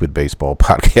of stupid baseball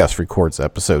podcast records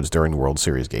episodes during the World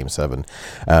Series Game 7?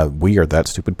 We are that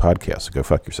stupid podcast, so go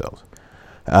fuck yourselves.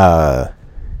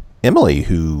 Emily,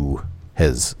 who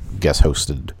has guest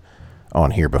hosted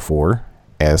on here before,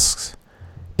 asks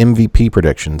MVP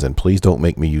predictions, and please don't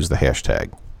make me use the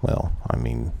hashtag. Well, I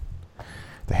mean,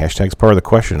 the hashtag's part of the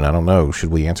question. I don't know.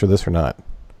 Should we answer this or not?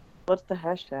 What's the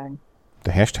hashtag?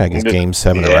 The hashtag is Game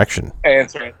 7 Erection.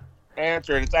 Answer it. It's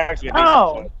actually a decent question.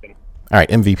 All right,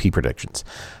 MVP predictions.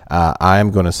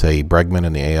 I'm going to say Bregman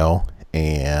in the AL,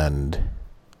 and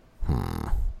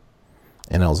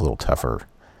NL's a little tougher.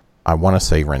 I want to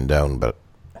say Rendon, but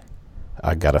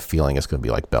I got a feeling it's going to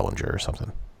be like Bellinger or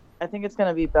something. I think it's going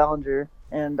to be Bellinger,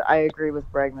 and I agree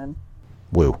with Bregman.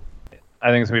 Woo.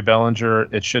 I think it's going to be Bellinger.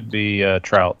 It should be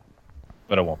Trout,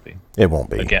 but it won't be. It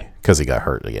won't be. Again. Because he got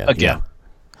hurt again. Again. Yeah.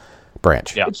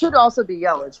 Branch. Yeah. It should also be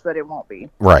Yelich, but it won't be.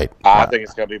 Right. I think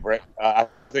it's going to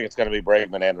be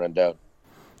Bregman and Rendon.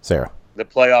 Sarah. The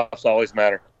playoffs always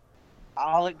matter.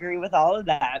 I'll agree with all of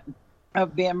that.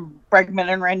 Of being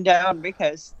Bregman and Rendon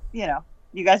because, you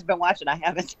guys have been watching. I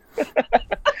haven't.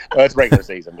 Well, it's regular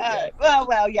season.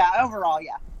 Well, yeah. Overall,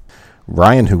 yeah.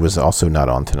 Ryan, who was also not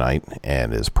on tonight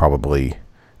and is probably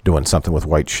doing something with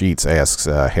white sheets, asks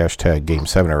hashtag Game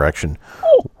 7 Erection.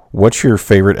 What's your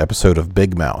favorite episode of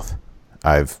Big Mouth?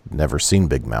 I've never seen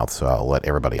Big Mouth, so I'll let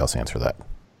everybody else answer that.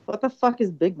 What the fuck is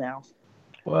Big Mouth?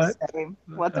 What? Same.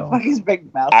 What the fuck is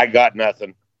Big Mouth? I got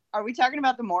nothing. Are we talking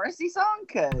about the Morrissey song?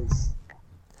 Because,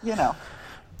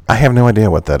 I have no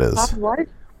idea what that is. What?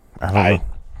 I don't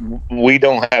know. We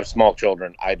don't have small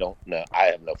children. I don't know. I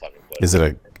have no fucking clue.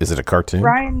 Is it a cartoon?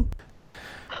 Ryan.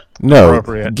 No.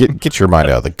 Appropriate. Get your mind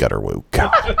out of the gutter, Woo.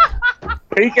 God.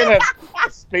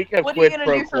 Speaking of What are you quid going to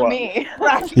pro do for quo, me?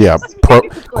 Yeah,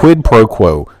 quid pro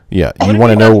quo. Yeah, you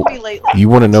want to know? You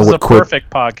want to know This is what a quid? perfect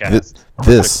podcast.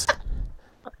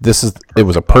 This is. It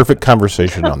was a perfect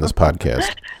conversation on this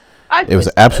podcast. It was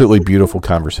an absolutely beautiful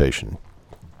conversation.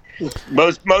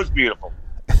 most beautiful.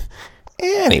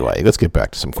 Anyway, let's get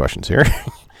back to some questions here.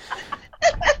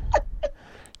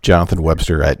 Jonathan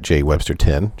Webster at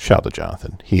JWebster10. Shout out to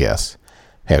Jonathan. He asks,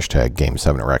 hashtag Game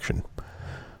 7 Erection.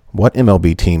 What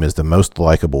MLB team is the most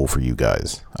likable for you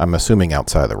guys? I'm assuming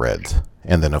outside the Reds.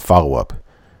 And then a follow-up.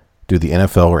 Do the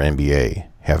NFL or NBA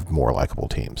have more likable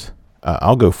teams?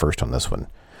 I'll go first on this one.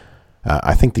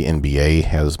 I think the NBA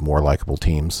has more likable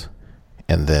teams.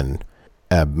 And then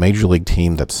a major league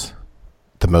team that's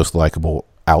the most likable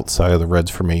outside of the Reds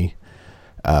for me,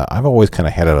 I've always kind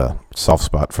of had a soft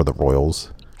spot for the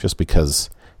Royals just because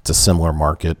it's a similar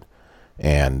market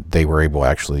and they were able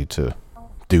actually to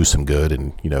do some good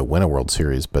and, win a World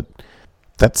Series. But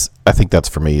I think that's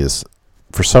for me is,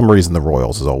 for some reason, the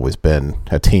Royals has always been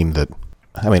a team that,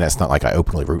 it's not like I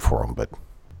openly root for them,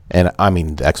 and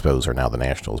the Expos are now the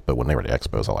Nationals, but when they were the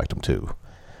Expos, I liked them too.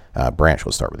 Branch,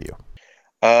 we'll start with you.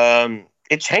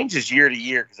 It changes year to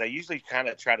year because I usually kind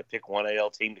of try to pick one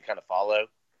AL team to kind of follow.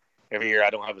 Every year I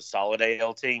don't have a solid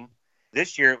AL team.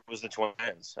 This year it was the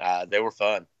Twins. They were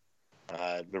fun.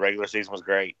 The regular season was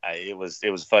great. It was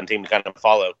a fun team to kind of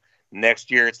follow.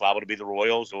 Next year it's liable to be the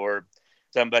Royals or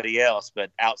somebody else.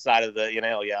 But outside of the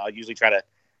NL, I usually try to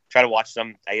watch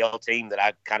some AL team that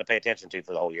I kind of pay attention to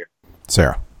for the whole year.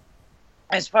 Sarah.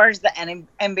 As far as the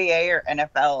NBA or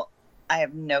NFL, I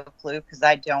have no clue because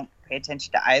I don't pay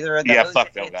attention to either of those. Yeah,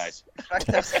 fuck those guys. Fuck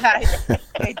those guys.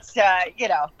 It's,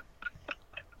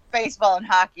 baseball and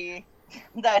hockey.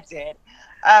 That's it.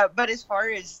 But as far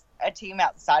as a team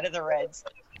outside of the Reds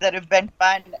that have been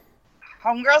fun,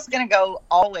 Homegirl's going to go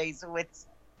always with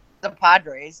the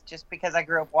Padres just because I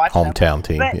grew up watching Hometown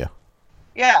team, but, yeah.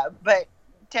 Yeah, but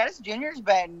Dennis Jr.'s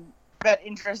been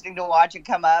interesting to watch and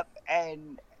come up,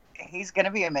 and he's going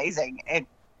to be amazing.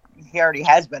 He already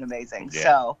has been amazing. Yeah.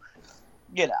 So,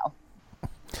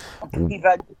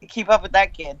 keep up with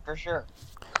that kid for sure.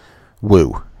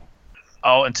 Woo.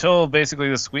 Oh, until basically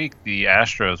this week, the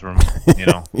Astros were,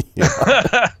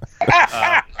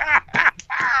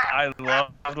 I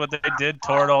loved what they did,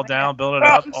 tore it all down, built it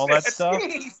up, all that stuff.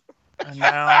 And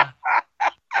now,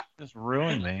 just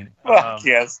ruined me.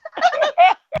 Yes.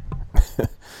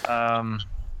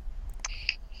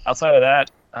 Outside of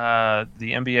that,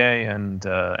 the NBA and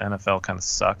NFL kind of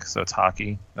suck, so it's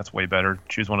hockey. That's way better.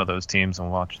 Choose one of those teams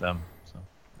and watch them. So.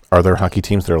 Are there hockey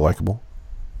teams that are likable?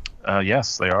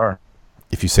 Yes, they are.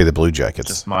 If you say the Blue Jackets.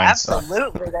 Just mine.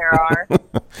 Absolutely, there are.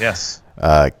 Yes.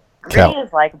 Gritty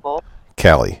is likable.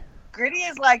 Calli. Gritty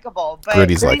is likable, but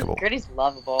Gritty's likable. Gritty's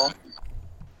lovable.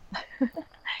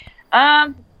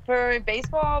 For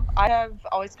baseball, I have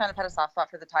always kind of had a soft spot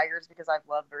for the Tigers because I've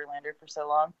loved Verlander for so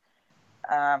long.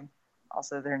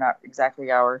 Also, they're not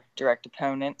exactly our direct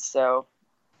opponents, so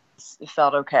it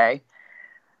felt okay.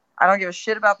 I don't give a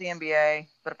shit about the NBA,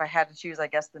 but if I had to choose, I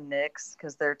guess the Knicks,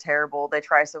 because they're terrible. They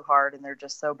try so hard, and they're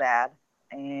just so bad.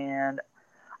 And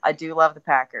I do love the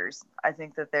Packers. I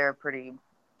think that they're a pretty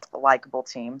likable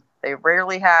team. They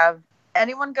rarely have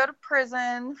anyone go to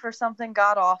prison for something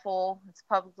god-awful. It's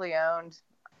publicly owned.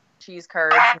 Cheese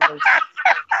curds,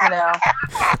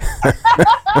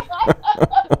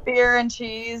 beer and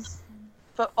cheese,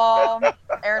 football,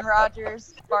 Aaron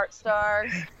Rodgers, Bart Starr,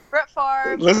 Brett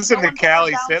Favre. Listen to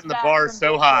Calli setting the bar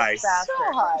so high.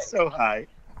 So high.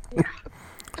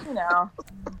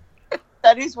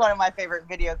 That is one of my favorite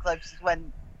video clips, is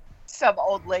when some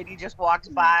old lady just walks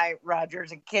by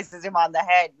Rodgers and kisses him on the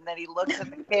head, and then he looks at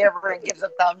the camera and gives a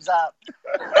thumbs up.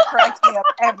 It cracks me up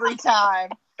every time.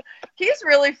 He's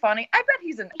really funny. I bet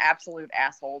he's an absolute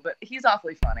asshole, but he's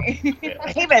awfully funny.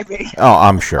 He may be. Oh,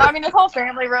 I'm sure. His whole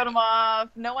family wrote him off.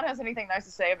 No one has anything nice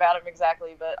to say about him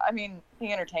exactly, but he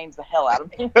entertains the hell out of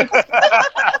me.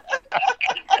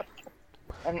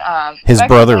 And his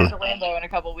brother goes to Orlando in a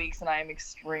couple weeks, and I am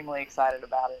extremely excited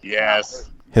about it. Yes.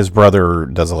 His brother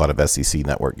does a lot of SEC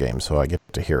network games, so I get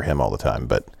to hear him all the time.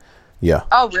 But yeah.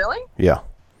 Oh, really? Yeah,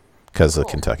 because of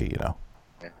Kentucky,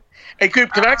 Hey,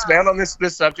 Coop, can I expound on this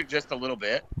subject just a little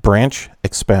bit? Branch,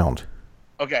 expound.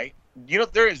 Okay.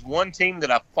 There is one team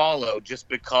that I follow just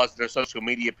because their social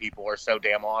media people are so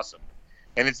damn awesome,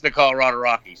 and it's the Colorado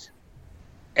Rockies.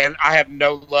 And I have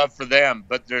no love for them,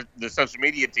 but the social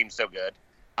media team's so good.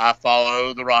 I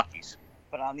follow the Rockies.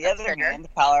 But on the other hand, the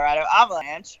Colorado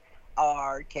Avalanche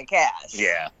are kick-ass.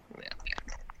 Yeah.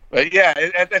 But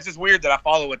that's just weird that I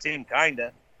follow a team,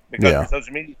 kinda, because the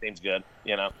social media team's good.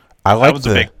 I like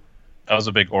I was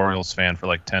a big Orioles fan for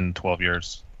like 10, 12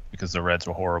 years because the Reds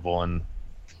were horrible and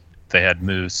they had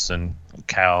Moose and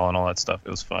Cal and all that stuff. It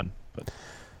was fun. But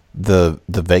the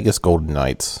Vegas Golden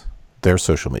Knights, their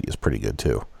social media is pretty good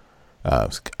too.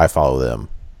 I follow them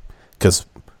because,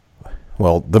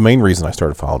 the main reason I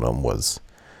started following them was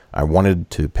I wanted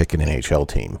to pick an NHL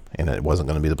team, and it wasn't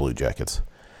going to be the Blue Jackets.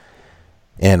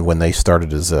 And when they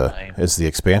started as the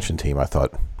expansion team, I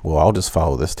thought, I'll just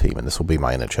follow this team, and this will be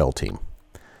my NHL team.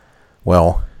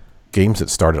 Well, games that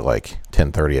start at like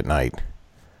 10:30 at night,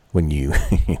 when you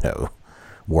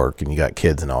work and you got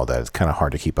kids and all that, it's kind of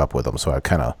hard to keep up with them. So I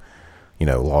kind of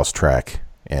lost track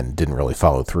and didn't really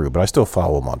follow through. But I still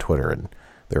follow them on Twitter, and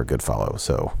they're a good follow.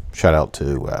 So shout out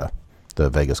to the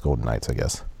Vegas Golden Knights, I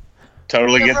guess.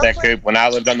 Totally get that, Coop. When I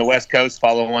lived on the West Coast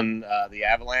following the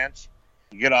Avalanche,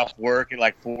 you get off work at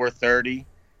like 4:30,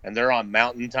 and they're on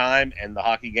Mountain Time, and the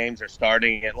hockey games are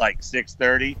starting at like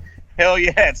 6:30. Hell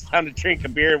yeah, it's time to drink a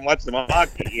beer and watch some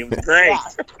hockey. It was great.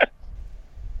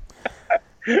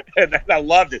 And I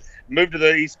loved it. Moved to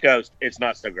the East Coast. It's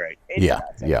not so great. It's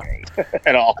not so great.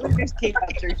 At all. Just keep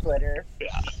up through Twitter. Yeah.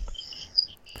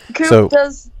 Coop, So-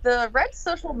 does the Reds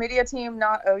social media team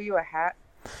not owe you a hat?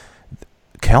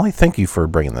 Callie, thank you for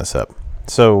bringing this up.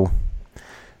 So,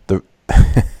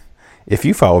 if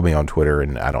you follow me on Twitter,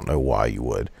 and I don't know why you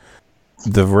would,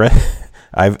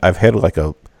 I've had like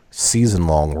a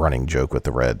season-long running joke with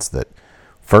the Reds that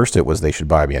first it was they should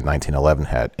buy me a 1911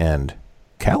 hat, and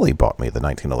Callie bought me the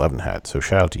 1911 hat, so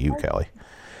shout out to you, Callie.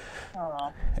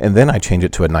 Aw. And then I changed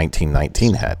it to a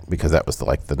 1919 hat because that was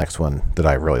the next one that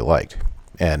I really liked.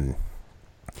 And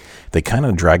they kind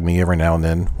of drag me every now and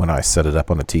then when I set it up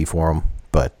on a tee for them,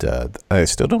 but I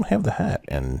still don't have the hat,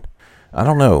 and I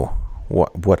don't know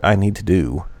what I need to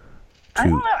do. I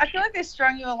don't know. I feel like they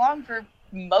strung you along for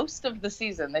most of the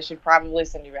season. They should probably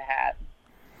send you a hat.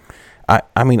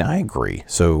 I mean, I agree.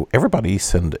 So everybody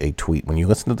send a tweet. When you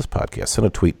listen to this podcast, send a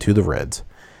tweet to the Reds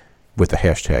with the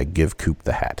hashtag Give Coop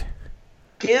the Hat.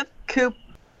 Give Coop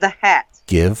the hat.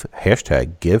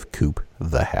 Hashtag Give Coop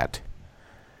the Hat.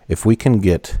 If we can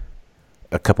get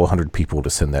a couple hundred people to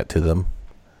send that to them,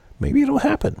 maybe it'll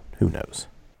happen. Who knows?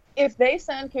 If they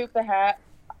send Coop the hat,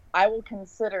 I will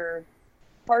consider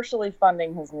partially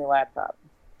funding his new laptop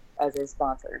as a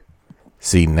sponsor.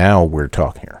 See, now we're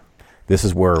talking here. This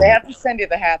is where They have to send you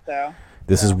the hat, though.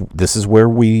 this is where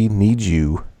we need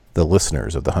you, the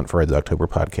listeners of the Hunt for Reds October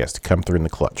podcast, to come through in the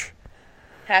clutch.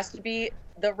 Has to be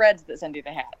the Reds that send you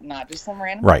the hat, not just some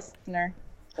random Right. listener,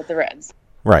 but the Reds.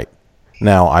 Right.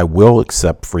 Now, I will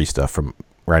accept free stuff from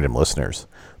random listeners,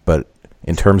 but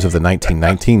in terms of the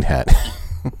 1919 hat,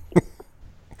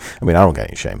 I mean, I don't got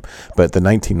any shame, but the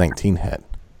 1919 hat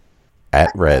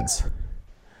at Reds,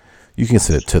 you can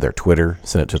send it to their Twitter,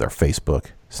 send it to their Facebook,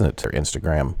 send it to their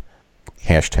Instagram,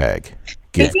 hashtag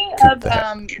Give Speaking Coop of the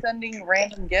Hat. sending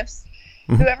random gifts,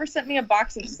 Mhm. whoever sent me a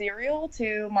box of cereal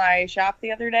to my shop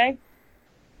the other day,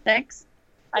 thanks,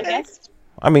 I guess.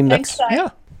 I mean, Thanks, that's, yeah.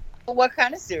 What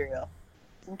kind of cereal?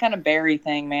 Some kind of berry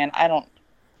thing, man.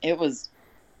 It was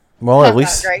Well, at not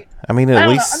least, great. I mean, I at don't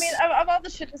least, know. I mean, of all the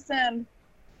shit to send,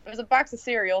 it was a box of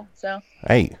cereal, so.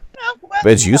 hey, Oh, well,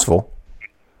 but it's you know. useful.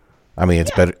 I mean,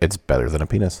 it's better than a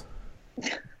penis.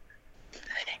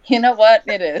 You know what?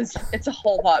 It is. It's a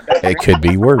whole lot better. It could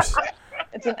be worse.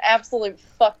 It's an absolute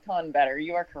fuck ton better.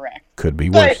 You are correct. Could be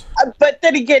worse. But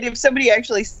then again, if somebody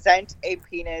actually sent a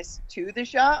penis to the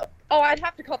shop, Oh, I'd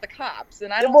have to call the cops,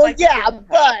 and I don't well, like to yeah, give them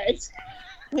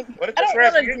but What if I it's don't wanna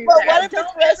Rasputin? do but that. what if Don't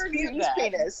it's ever do Rasputin's that.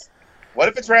 penis? What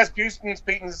if it's Rasputin's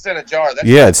penis in a jar? That's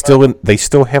Yeah, it's still in. They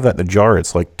still have that in a jar.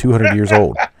 It's like 200 years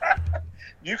old.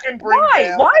 You can bring Why?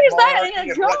 down Why is that monarchy in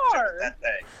a and rupture jar? that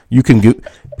thing. You can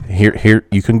here.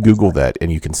 You can Google that and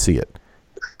you can see it.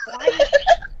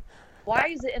 Why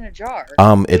is it in a jar?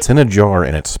 It's in a jar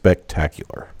and it's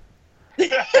spectacular.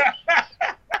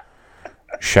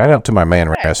 Shout out to my man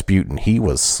Rasputin. He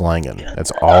was slanging.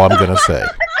 That's all I'm gonna say.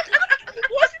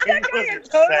 It was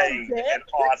insane and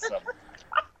awesome.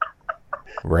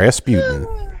 Rasputin.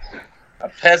 A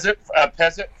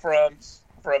peasant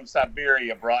from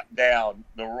Siberia brought down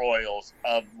the royals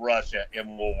of Russia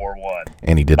in World War One.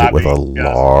 And he did it with a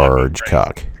large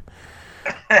cock.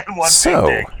 And one So-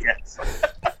 big dick, yes.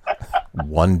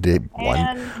 One.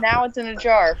 And now it's in a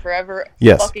jar, forever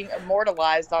Yes. fucking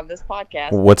immortalized on this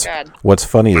podcast. God. What's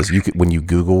funny is when you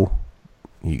Google,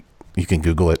 you can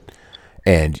Google it,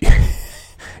 and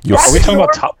you'll That's Are we see, talking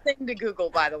about a normal top- thing to Google,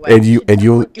 by the way. and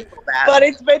you'll Google that. But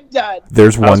it's been done.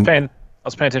 there's I was one. paying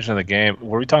attention to the game.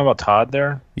 Were we talking about Todd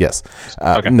there? Yes.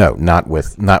 Okay. No, not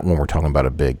when we're talking about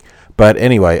a big. But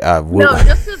anyway, no,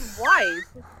 just his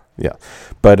wife. yeah.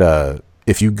 But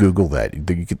if you Google that,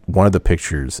 one of the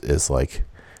pictures is like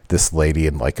this lady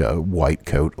in like a white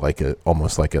coat,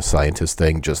 almost like a scientist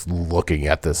thing, just looking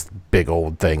at this big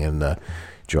old thing in the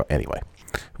jar. Anyway,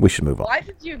 we should move on. Why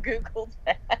did you Google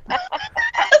that?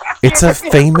 It's a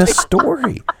famous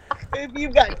story. If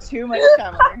you've got too much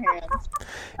time on your hands.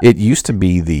 It used to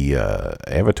be the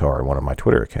avatar in one of my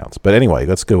Twitter accounts. But anyway,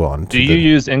 let's go on. Do you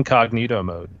use incognito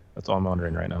mode? That's all I'm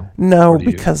wondering right now. No, Or do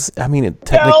you? because I mean,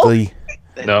 technically,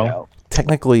 No.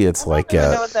 it's like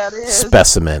even know a what that is.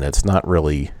 specimen. It's not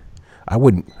really. I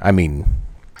wouldn't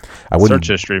Search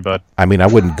history, but I mean, I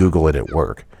wouldn't Google it at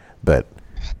work. But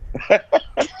I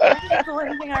don't Google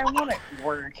anything I want at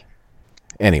work.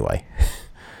 anyway,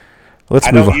 Let's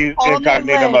I move don't on. use Whole new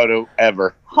incognito list. mode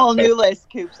ever. Whole new list.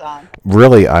 Coop's on.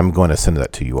 Really, I'm going to send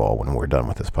that to you all when we're done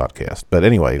with this podcast. But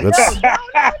anyway, let's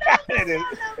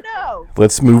No.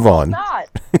 let's move on. Not.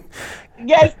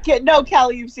 Yes, no,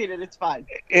 Calli, you've seen it. It's fine.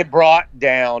 It brought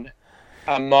down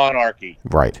a monarchy.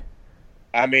 Right.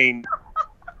 I mean,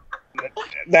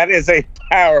 that is a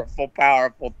powerful,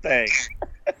 powerful thing.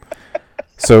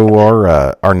 So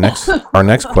our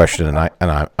next question,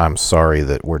 and I'm sorry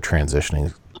that we're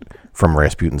transitioning from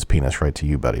Rasputin's penis right to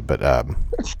you, buddy, but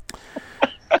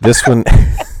this one,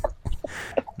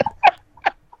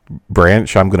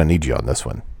 Branch, I'm going to need you on this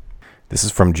one. This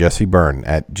is from Jesse Byrne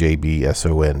at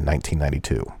JBSON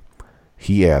 1992.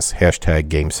 He asks,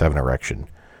 #Game7 erection.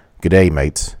 G'day,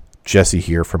 mates. Jesse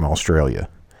here from Australia.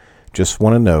 Just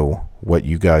want to know what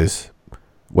your guys'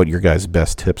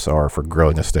 best tips are for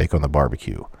grilling a steak on the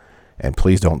barbecue. And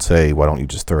please don't say, why don't you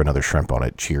just throw another shrimp on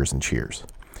it? Cheers and cheers.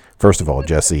 First of all,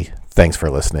 Jesse, thanks for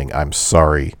listening. I'm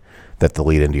sorry that the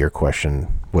lead into your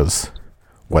question was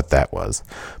what that was.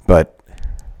 But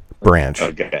Branch,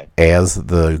 Okay. as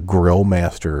the grill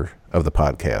master of the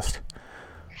podcast,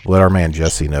 let our man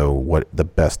Jesse know what the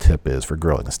best tip is for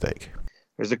grilling a steak.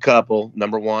 There's a couple.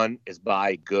 Number one is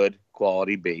buy good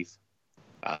quality beef.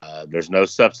 There's no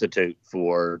substitute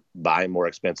for buying more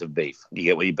expensive beef. You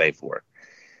get what you pay for.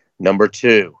 Number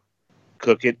two,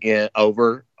 cook it in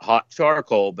over hot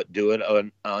charcoal, but do it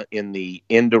in the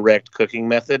indirect cooking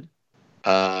method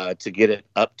to get it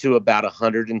up to about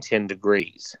 110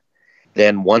 degrees.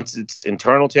 Then once its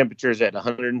internal temperature is at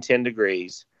 110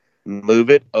 degrees, move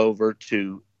it over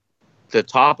to the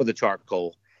top of the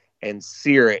charcoal and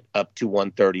sear it up to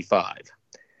 135.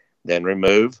 Then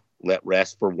remove, let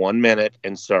rest for 1 minute,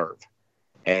 and serve.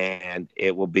 And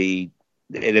it will be,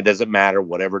 and it doesn't matter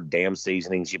whatever damn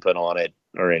seasonings you put on it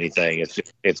or anything.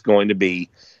 It's going to be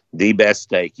the best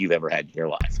steak you've ever had in your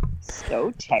life.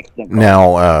 So technical.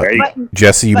 Now,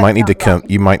 Jesse, you but might need not to wrong.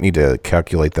 you might need to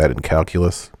calculate that in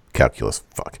Celsius.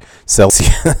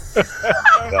 Celsius.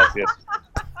 Celsius.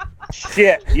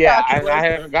 Shit, yeah, I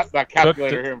haven't got my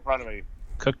calculator here in front of me.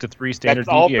 Cooked to 3 standard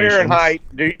That's all deviations. Fahrenheit.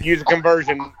 Use a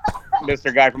conversion,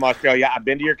 Mr. Guy from Australia. I've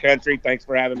been to your country. Thanks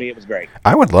for having me. It was great.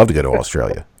 I would love to go to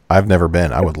Australia. I've never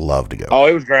been. I would love to go. Oh,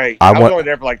 it was great. I was only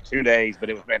there for like 2 days, but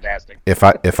it was fantastic. If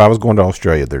I was going to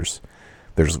Australia, there's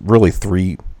really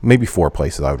 3, maybe 4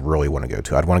 places I would really want to go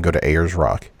to. I'd want to go to Ayers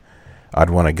Rock. I'd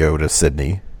want to go to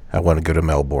Sydney. I want to go to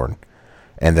Melbourne.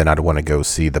 And then I'd want to go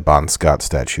see the Bon Scott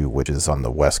statue, which is on the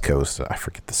west coast. I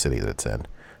forget the city that it's in.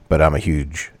 But I'm a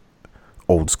huge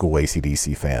old school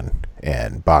AC/DC fan,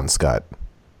 and Bon Scott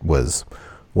was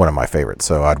one of my favorites.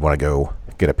 So I'd want to go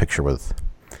get a picture with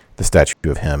the statue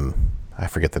of him. I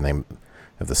forget the name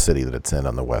of the city that it's in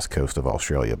on the west coast of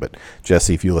Australia. But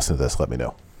Jesse, if you listen to this, let me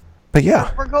know. But yeah,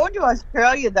 If we're going to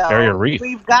Australia, though. Barrier Reef.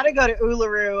 We've got to go to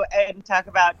Uluru and talk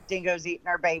about dingoes eating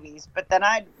our babies. But then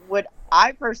I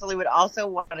personally would also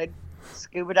want to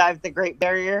scuba dive the Great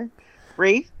Barrier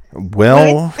Reef.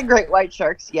 well, With the great white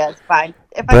sharks, yes, fine.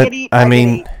 If But, I could eat, I I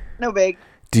mean, could eat. No big.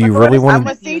 do you But really I'm want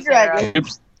a to? sea dragon. I mean,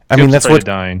 Coop's that's afraid what of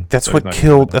dying, that's so what he's not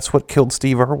killed gonna that's what killed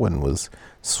Steve Irwin, was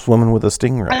swimming with a A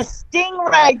stingray.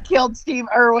 stingray killed Steve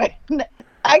Irwin.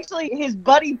 Actually, his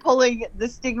buddy pulling the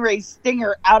stingray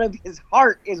stinger out of his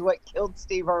heart is what killed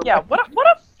Steve Irwin. Yeah, what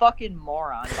a fucking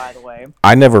moron, by the way.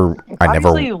 I never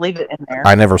Obviously, you leave it in there.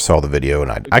 I never saw the video,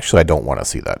 and I don't want to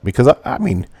see that because I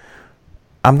mean,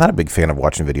 I'm not a big fan of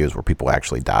watching videos where people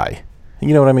actually die.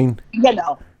 You know what I mean? You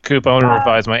know. Coop, I want to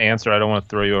revise my answer. I don't want to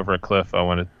throw you over a cliff. I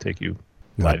want to take you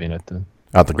diving at the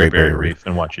Out the Great Barrier Reef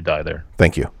and watch you die there.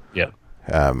 Thank you. Yeah.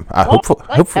 Hopefully,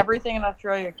 everything in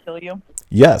Australia kill you.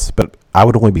 yes, but I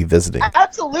would only be visiting.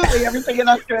 Absolutely, everything in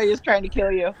Australia is trying to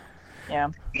kill you. Yeah.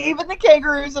 Even the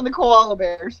kangaroos and the koala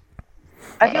bears.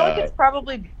 I feel like it's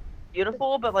probably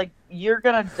beautiful, but like you're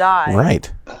gonna die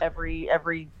Right.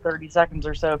 every 30 seconds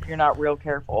or so if you're not real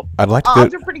careful. I'd like to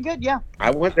Odds go. are pretty good, yeah.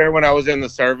 I went there when I was in the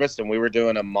service, and we were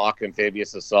doing a mock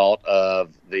amphibious assault of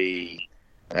the.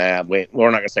 We're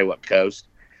not going to say what coast,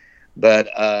 but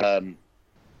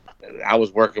I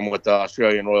was working with the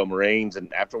Australian Royal Marines,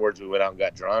 and afterwards we went out and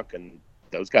got drunk, and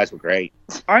those guys were great.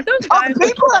 Aren't those Oh, guys? the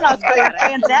people in Australia are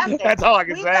fantastic. That's all I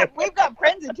can say. We've got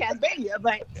friends in Tasmania,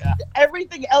 but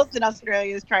everything else in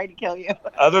Australia is trying to kill you.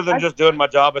 Other than just doing my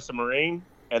job as a Marine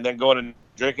and then going and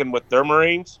drinking with their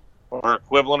Marines or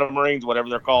equivalent of Marines, whatever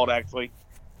they're called, actually,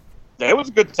 it was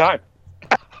a good time.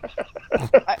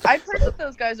 I've heard that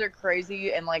those guys are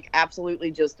crazy and like absolutely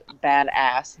just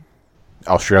badass.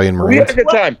 Australian We Marines. had a good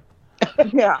time.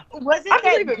 Yeah. Was it I that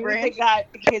believe it, dude Branch. that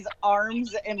got his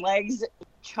arms and legs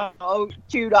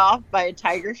chewed off by a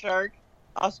tiger shark?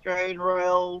 Australian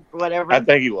Royal, whatever. I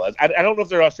think he was. I don't know if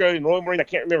they're Australian Royal Marine. I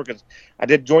can't remember because I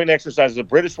did joint exercises with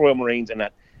British Royal Marines, and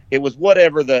it was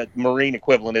whatever the Marine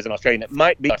equivalent is in Australia. It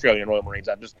might be Australian Royal Marines.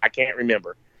 I can't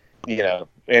remember.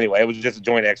 Anyway, it was just a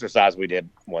joint exercise we did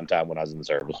one time when I was in the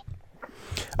service.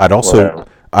 I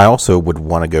also would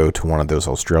want to go to one of those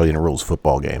Australian rules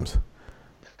football games.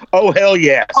 Oh, hell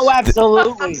yes. Oh,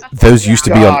 absolutely. Those used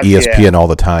to be on God, ESPN all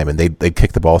the time, and they'd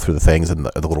kick the ball through the things, and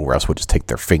the little refs would just take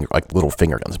their little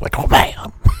finger guns, like, oh,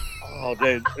 man. Oh,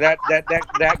 dude, that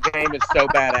game is so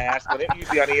badass. But it used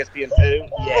to be on ESPN2.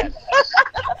 Yes.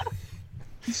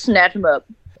 Snatch him up.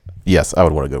 Yes, I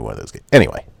would want to go to one of those games.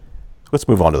 Anyway, let's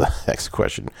move on to the next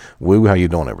question. Woo, how you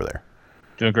doing over there?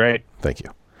 Doing great. Thank you.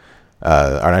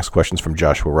 Our next question is from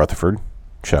Joshua Rutherford.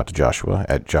 Shout out to Joshua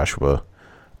at Joshua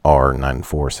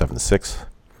R9476.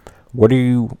 What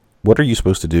are you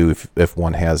supposed to do if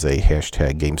one has a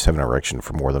hashtag Game 7 erection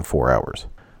for more than 4 hours?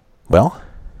 Well,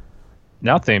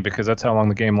 Nothing, because that's how long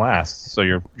the game lasts. So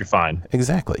you're fine.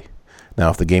 exactly. Now,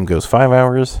 if the game goes 5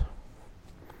 hours,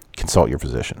 consult your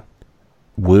physician.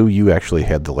 Woo, you actually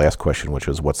had the last question, which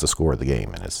was what's the score of the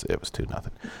game, and it was 2-0.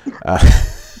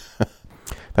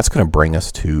 That's going to bring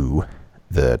us to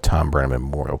the Tom Brennan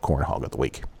Memorial Corn Hog of the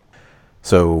Week.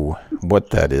 So what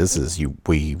that is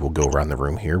we will go around the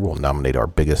room here. We'll nominate our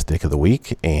biggest dick of the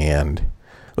week, and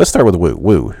let's start with Woo.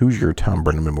 Woo, who's your Tom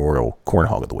Brennan Memorial Corn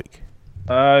Hog of the Week?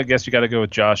 I guess you got to go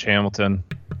with Josh Hamilton.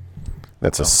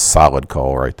 That's a solid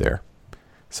call right there.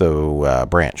 So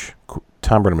Branch,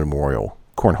 Tom Brennan Memorial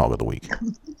Corn Hog of the Week.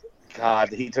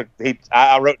 God,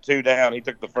 I wrote 2 down. He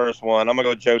took the first one. I'm gonna go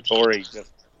with Joe Torre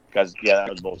just because that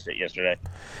was bullshit yesterday.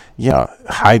 Yeah,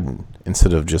 hiding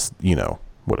instead of just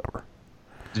whatever.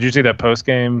 Did you see that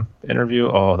post-game interview?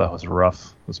 Oh, that was rough.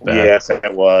 It was bad. Yes,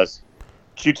 it was.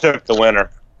 She took the winner.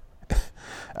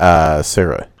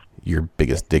 Sarah, your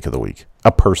biggest dick of the week.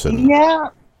 A person. Yeah.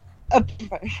 A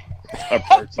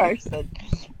person. person.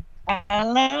 I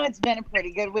don't know. It's been a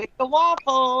pretty good week of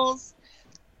waffles.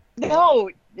 No,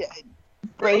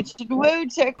 Bridge and Woo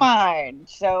took mine,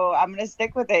 so I'm going to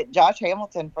stick with it. Josh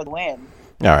Hamilton for the win.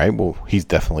 All right. Well, he's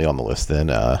definitely on the list then.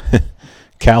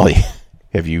 Calli,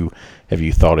 have you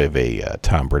thought of a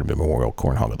Tom Brennan Memorial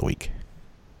Corn Hog of the Week?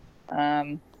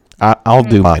 I'll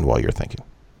do mine while you're thinking.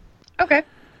 Okay.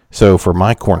 So for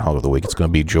my Corn Hog of the Week, it's going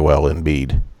to be Joel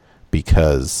Embiid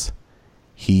because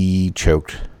he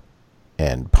choked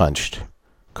and punched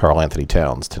Karl Anthony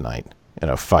Towns tonight in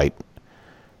a fight.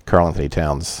 Karl Anthony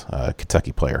Towns,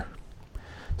 Kentucky player.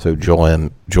 So Joel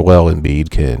Embiid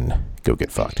can go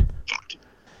get fucked.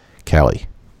 Calli.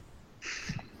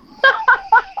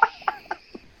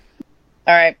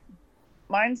 All right.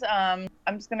 Mine's I'm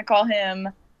just gonna call him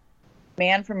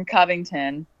Man from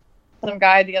Covington. Some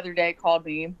guy the other day called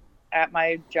me at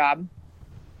my job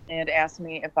and asked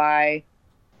me if I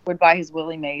would buy his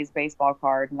Willie Mays baseball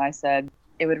card, and I said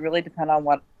it would really depend on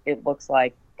what it looks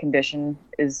like. Condition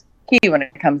is key when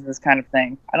it comes to this kind of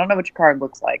thing. I don't know what your card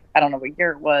looks like. I don't know what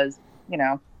year it was.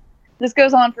 This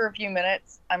goes on for a few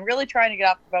minutes. I'm really trying to get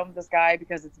off the phone with this guy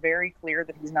because it's very clear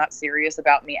that he's not serious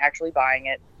about me actually buying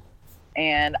it.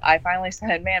 And I finally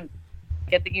said, man,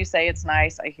 get that you say it's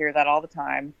nice. I hear that all the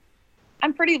time.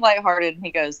 I'm pretty lighthearted. And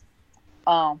he goes,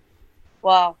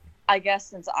 well, I guess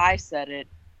since I said it,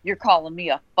 you're calling me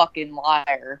a fucking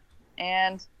liar.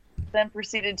 And then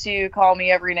proceeded to call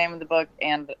me every name in the book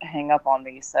and hang up on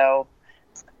me. So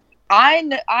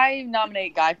I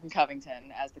nominate Guy from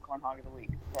Covington as the Corn Hog of the Week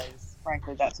because,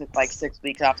 frankly, that took like 6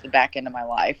 weeks off the back end of my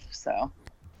life. So,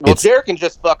 Well, Jared can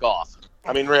just fuck off.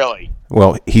 I mean, really.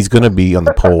 Well, he's going to be on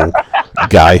the poll.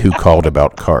 Guy who called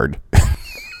about card.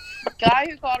 Guy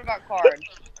who called about card.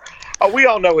 Oh, we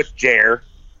all know it's Jer.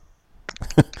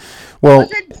 Well,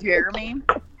 Was it Jeremy?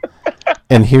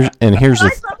 and here's Can I the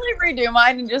suddenly redo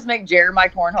mine and just make Jared my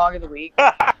Corn Hog of the Week?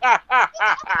 Let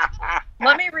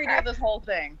me redo this whole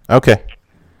thing. okay.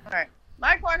 All right.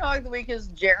 My Corn Hog of the Week is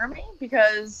Jeremy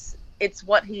because it's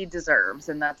what he deserves,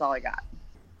 and that's all I got.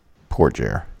 Poor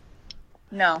Jer.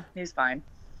 No, he's fine.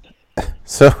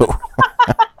 So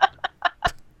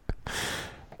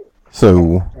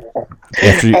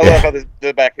after I love how the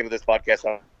back end of this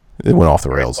podcast it went off the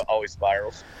rails. always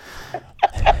spirals.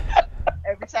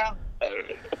 Every time.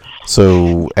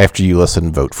 So after you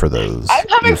listen, vote for those. I'm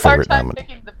having your a hard favorite time nominee.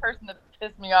 picking the person that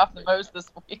pissed me off the most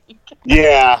this week.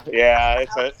 Yeah,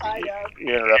 it's Outside of-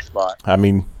 you're in a rough spot. I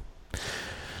mean,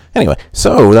 anyway,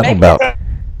 so that'll about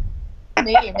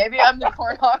Maybe I'm the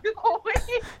Corn Hog of the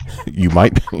Week. you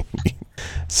might be.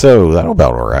 So that'll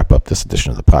about wrap up this edition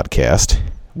of the podcast.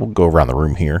 We'll go around the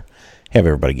room here, have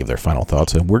everybody give their final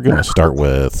thoughts, and we're going to start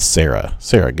with Sarah.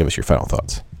 Sarah, give us your final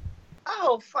thoughts. Oh,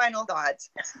 final thoughts.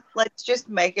 Let's just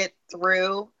make it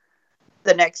through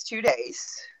the next 2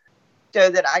 days so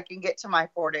that I can get to my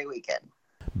 4-day weekend.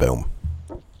 Boom.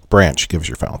 Branch, give us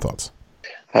your final thoughts.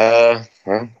 Well,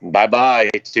 bye-bye,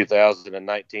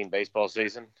 2019 baseball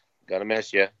season. Gonna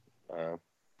miss you.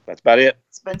 That's about it.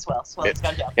 It's been swell. It's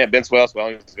gone down. Yeah, Ben Swell's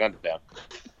gone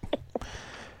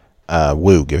down.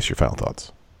 Woo, give us your final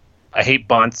thoughts. I hate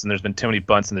bunts, and there's been too many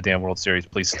bunts in the damn World Series.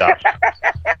 Please stop.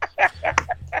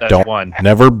 That's Don't one.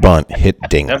 Never bunt, hit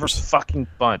dingers. Never fucking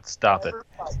bunt. Stop it.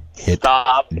 Hit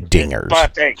Stop dingers.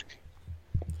 bunting.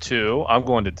 2, I'm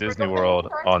going to Disney World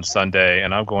on Sunday,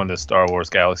 and I'm going to Star Wars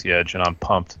Galaxy Edge, and I'm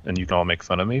pumped, and you can all make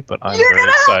fun of me, but I'm You're very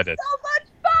gonna excited. have so much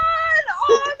fun!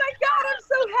 Oh my god, I'm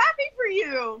so happy for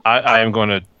you! I am going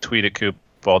to tweet at Coop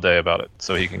all day about it,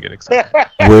 so he can get excited.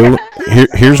 Woo,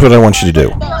 here's what I want you to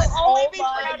do. Oh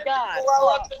my god. Blow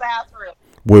up the bathroom.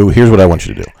 Woo, here's what I want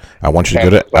you to do. I want you to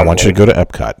go to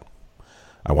Epcot.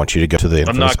 I want you to go to the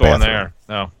infamous I'm not going bathroom.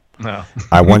 there. No.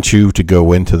 I want you to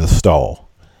go into the stall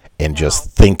and just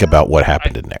think about what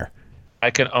happened in there. I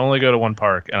can only go to one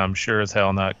park, and I'm sure as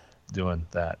hell not doing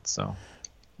that. So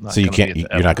you can't.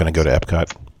 You're not going to go to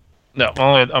Epcot. No,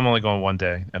 I'm only going one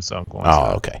day, and so I'm going.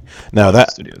 Oh, okay. No,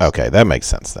 that makes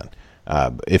sense then.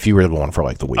 If you were the one for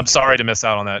like the week. I'm sorry to miss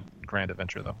out on that grand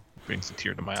adventure, though. Brings a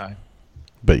tear to my eye.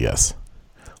 But yes,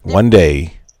 one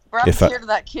day. Brought a tear to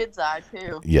that kid's eye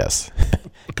too. Yes,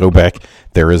 go back.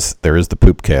 There is the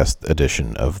Poopcast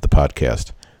edition of the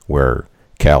podcast where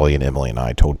Calli and Emily and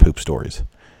I told poop stories.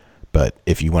 But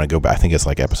if you want to go back, I think it's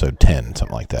like episode 10,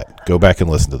 something like that. Go back and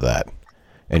listen to that,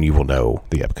 and you will know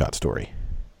the Epcot story.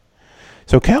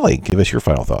 So, Calli, give us your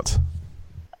final thoughts.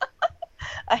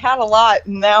 I had a lot.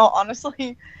 Now,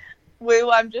 honestly,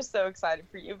 Woo, I'm just so excited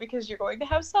for you because you're going to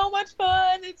have so much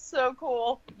fun. It's so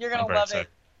cool. You're going to love it.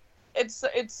 It's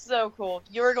so cool.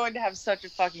 You're going to have such a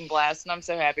fucking blast, and I'm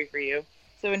so happy for you.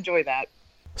 So enjoy that.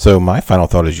 So my final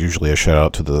thought is usually a shout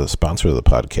out to the sponsor of the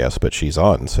podcast, but she's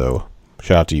on, so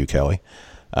shout out to you, Calli.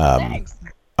 Thanks.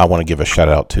 I want to give a shout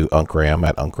out to Unc Ram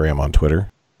at Unc Ram on Twitter.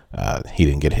 He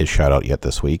didn't get his shout out yet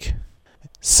this week.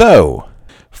 So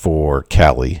for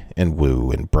Calli and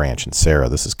Woo and Branch and Sarah,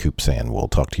 this is Coop saying we'll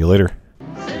talk to you later.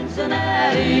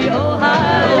 Cincinnati,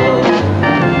 Ohio.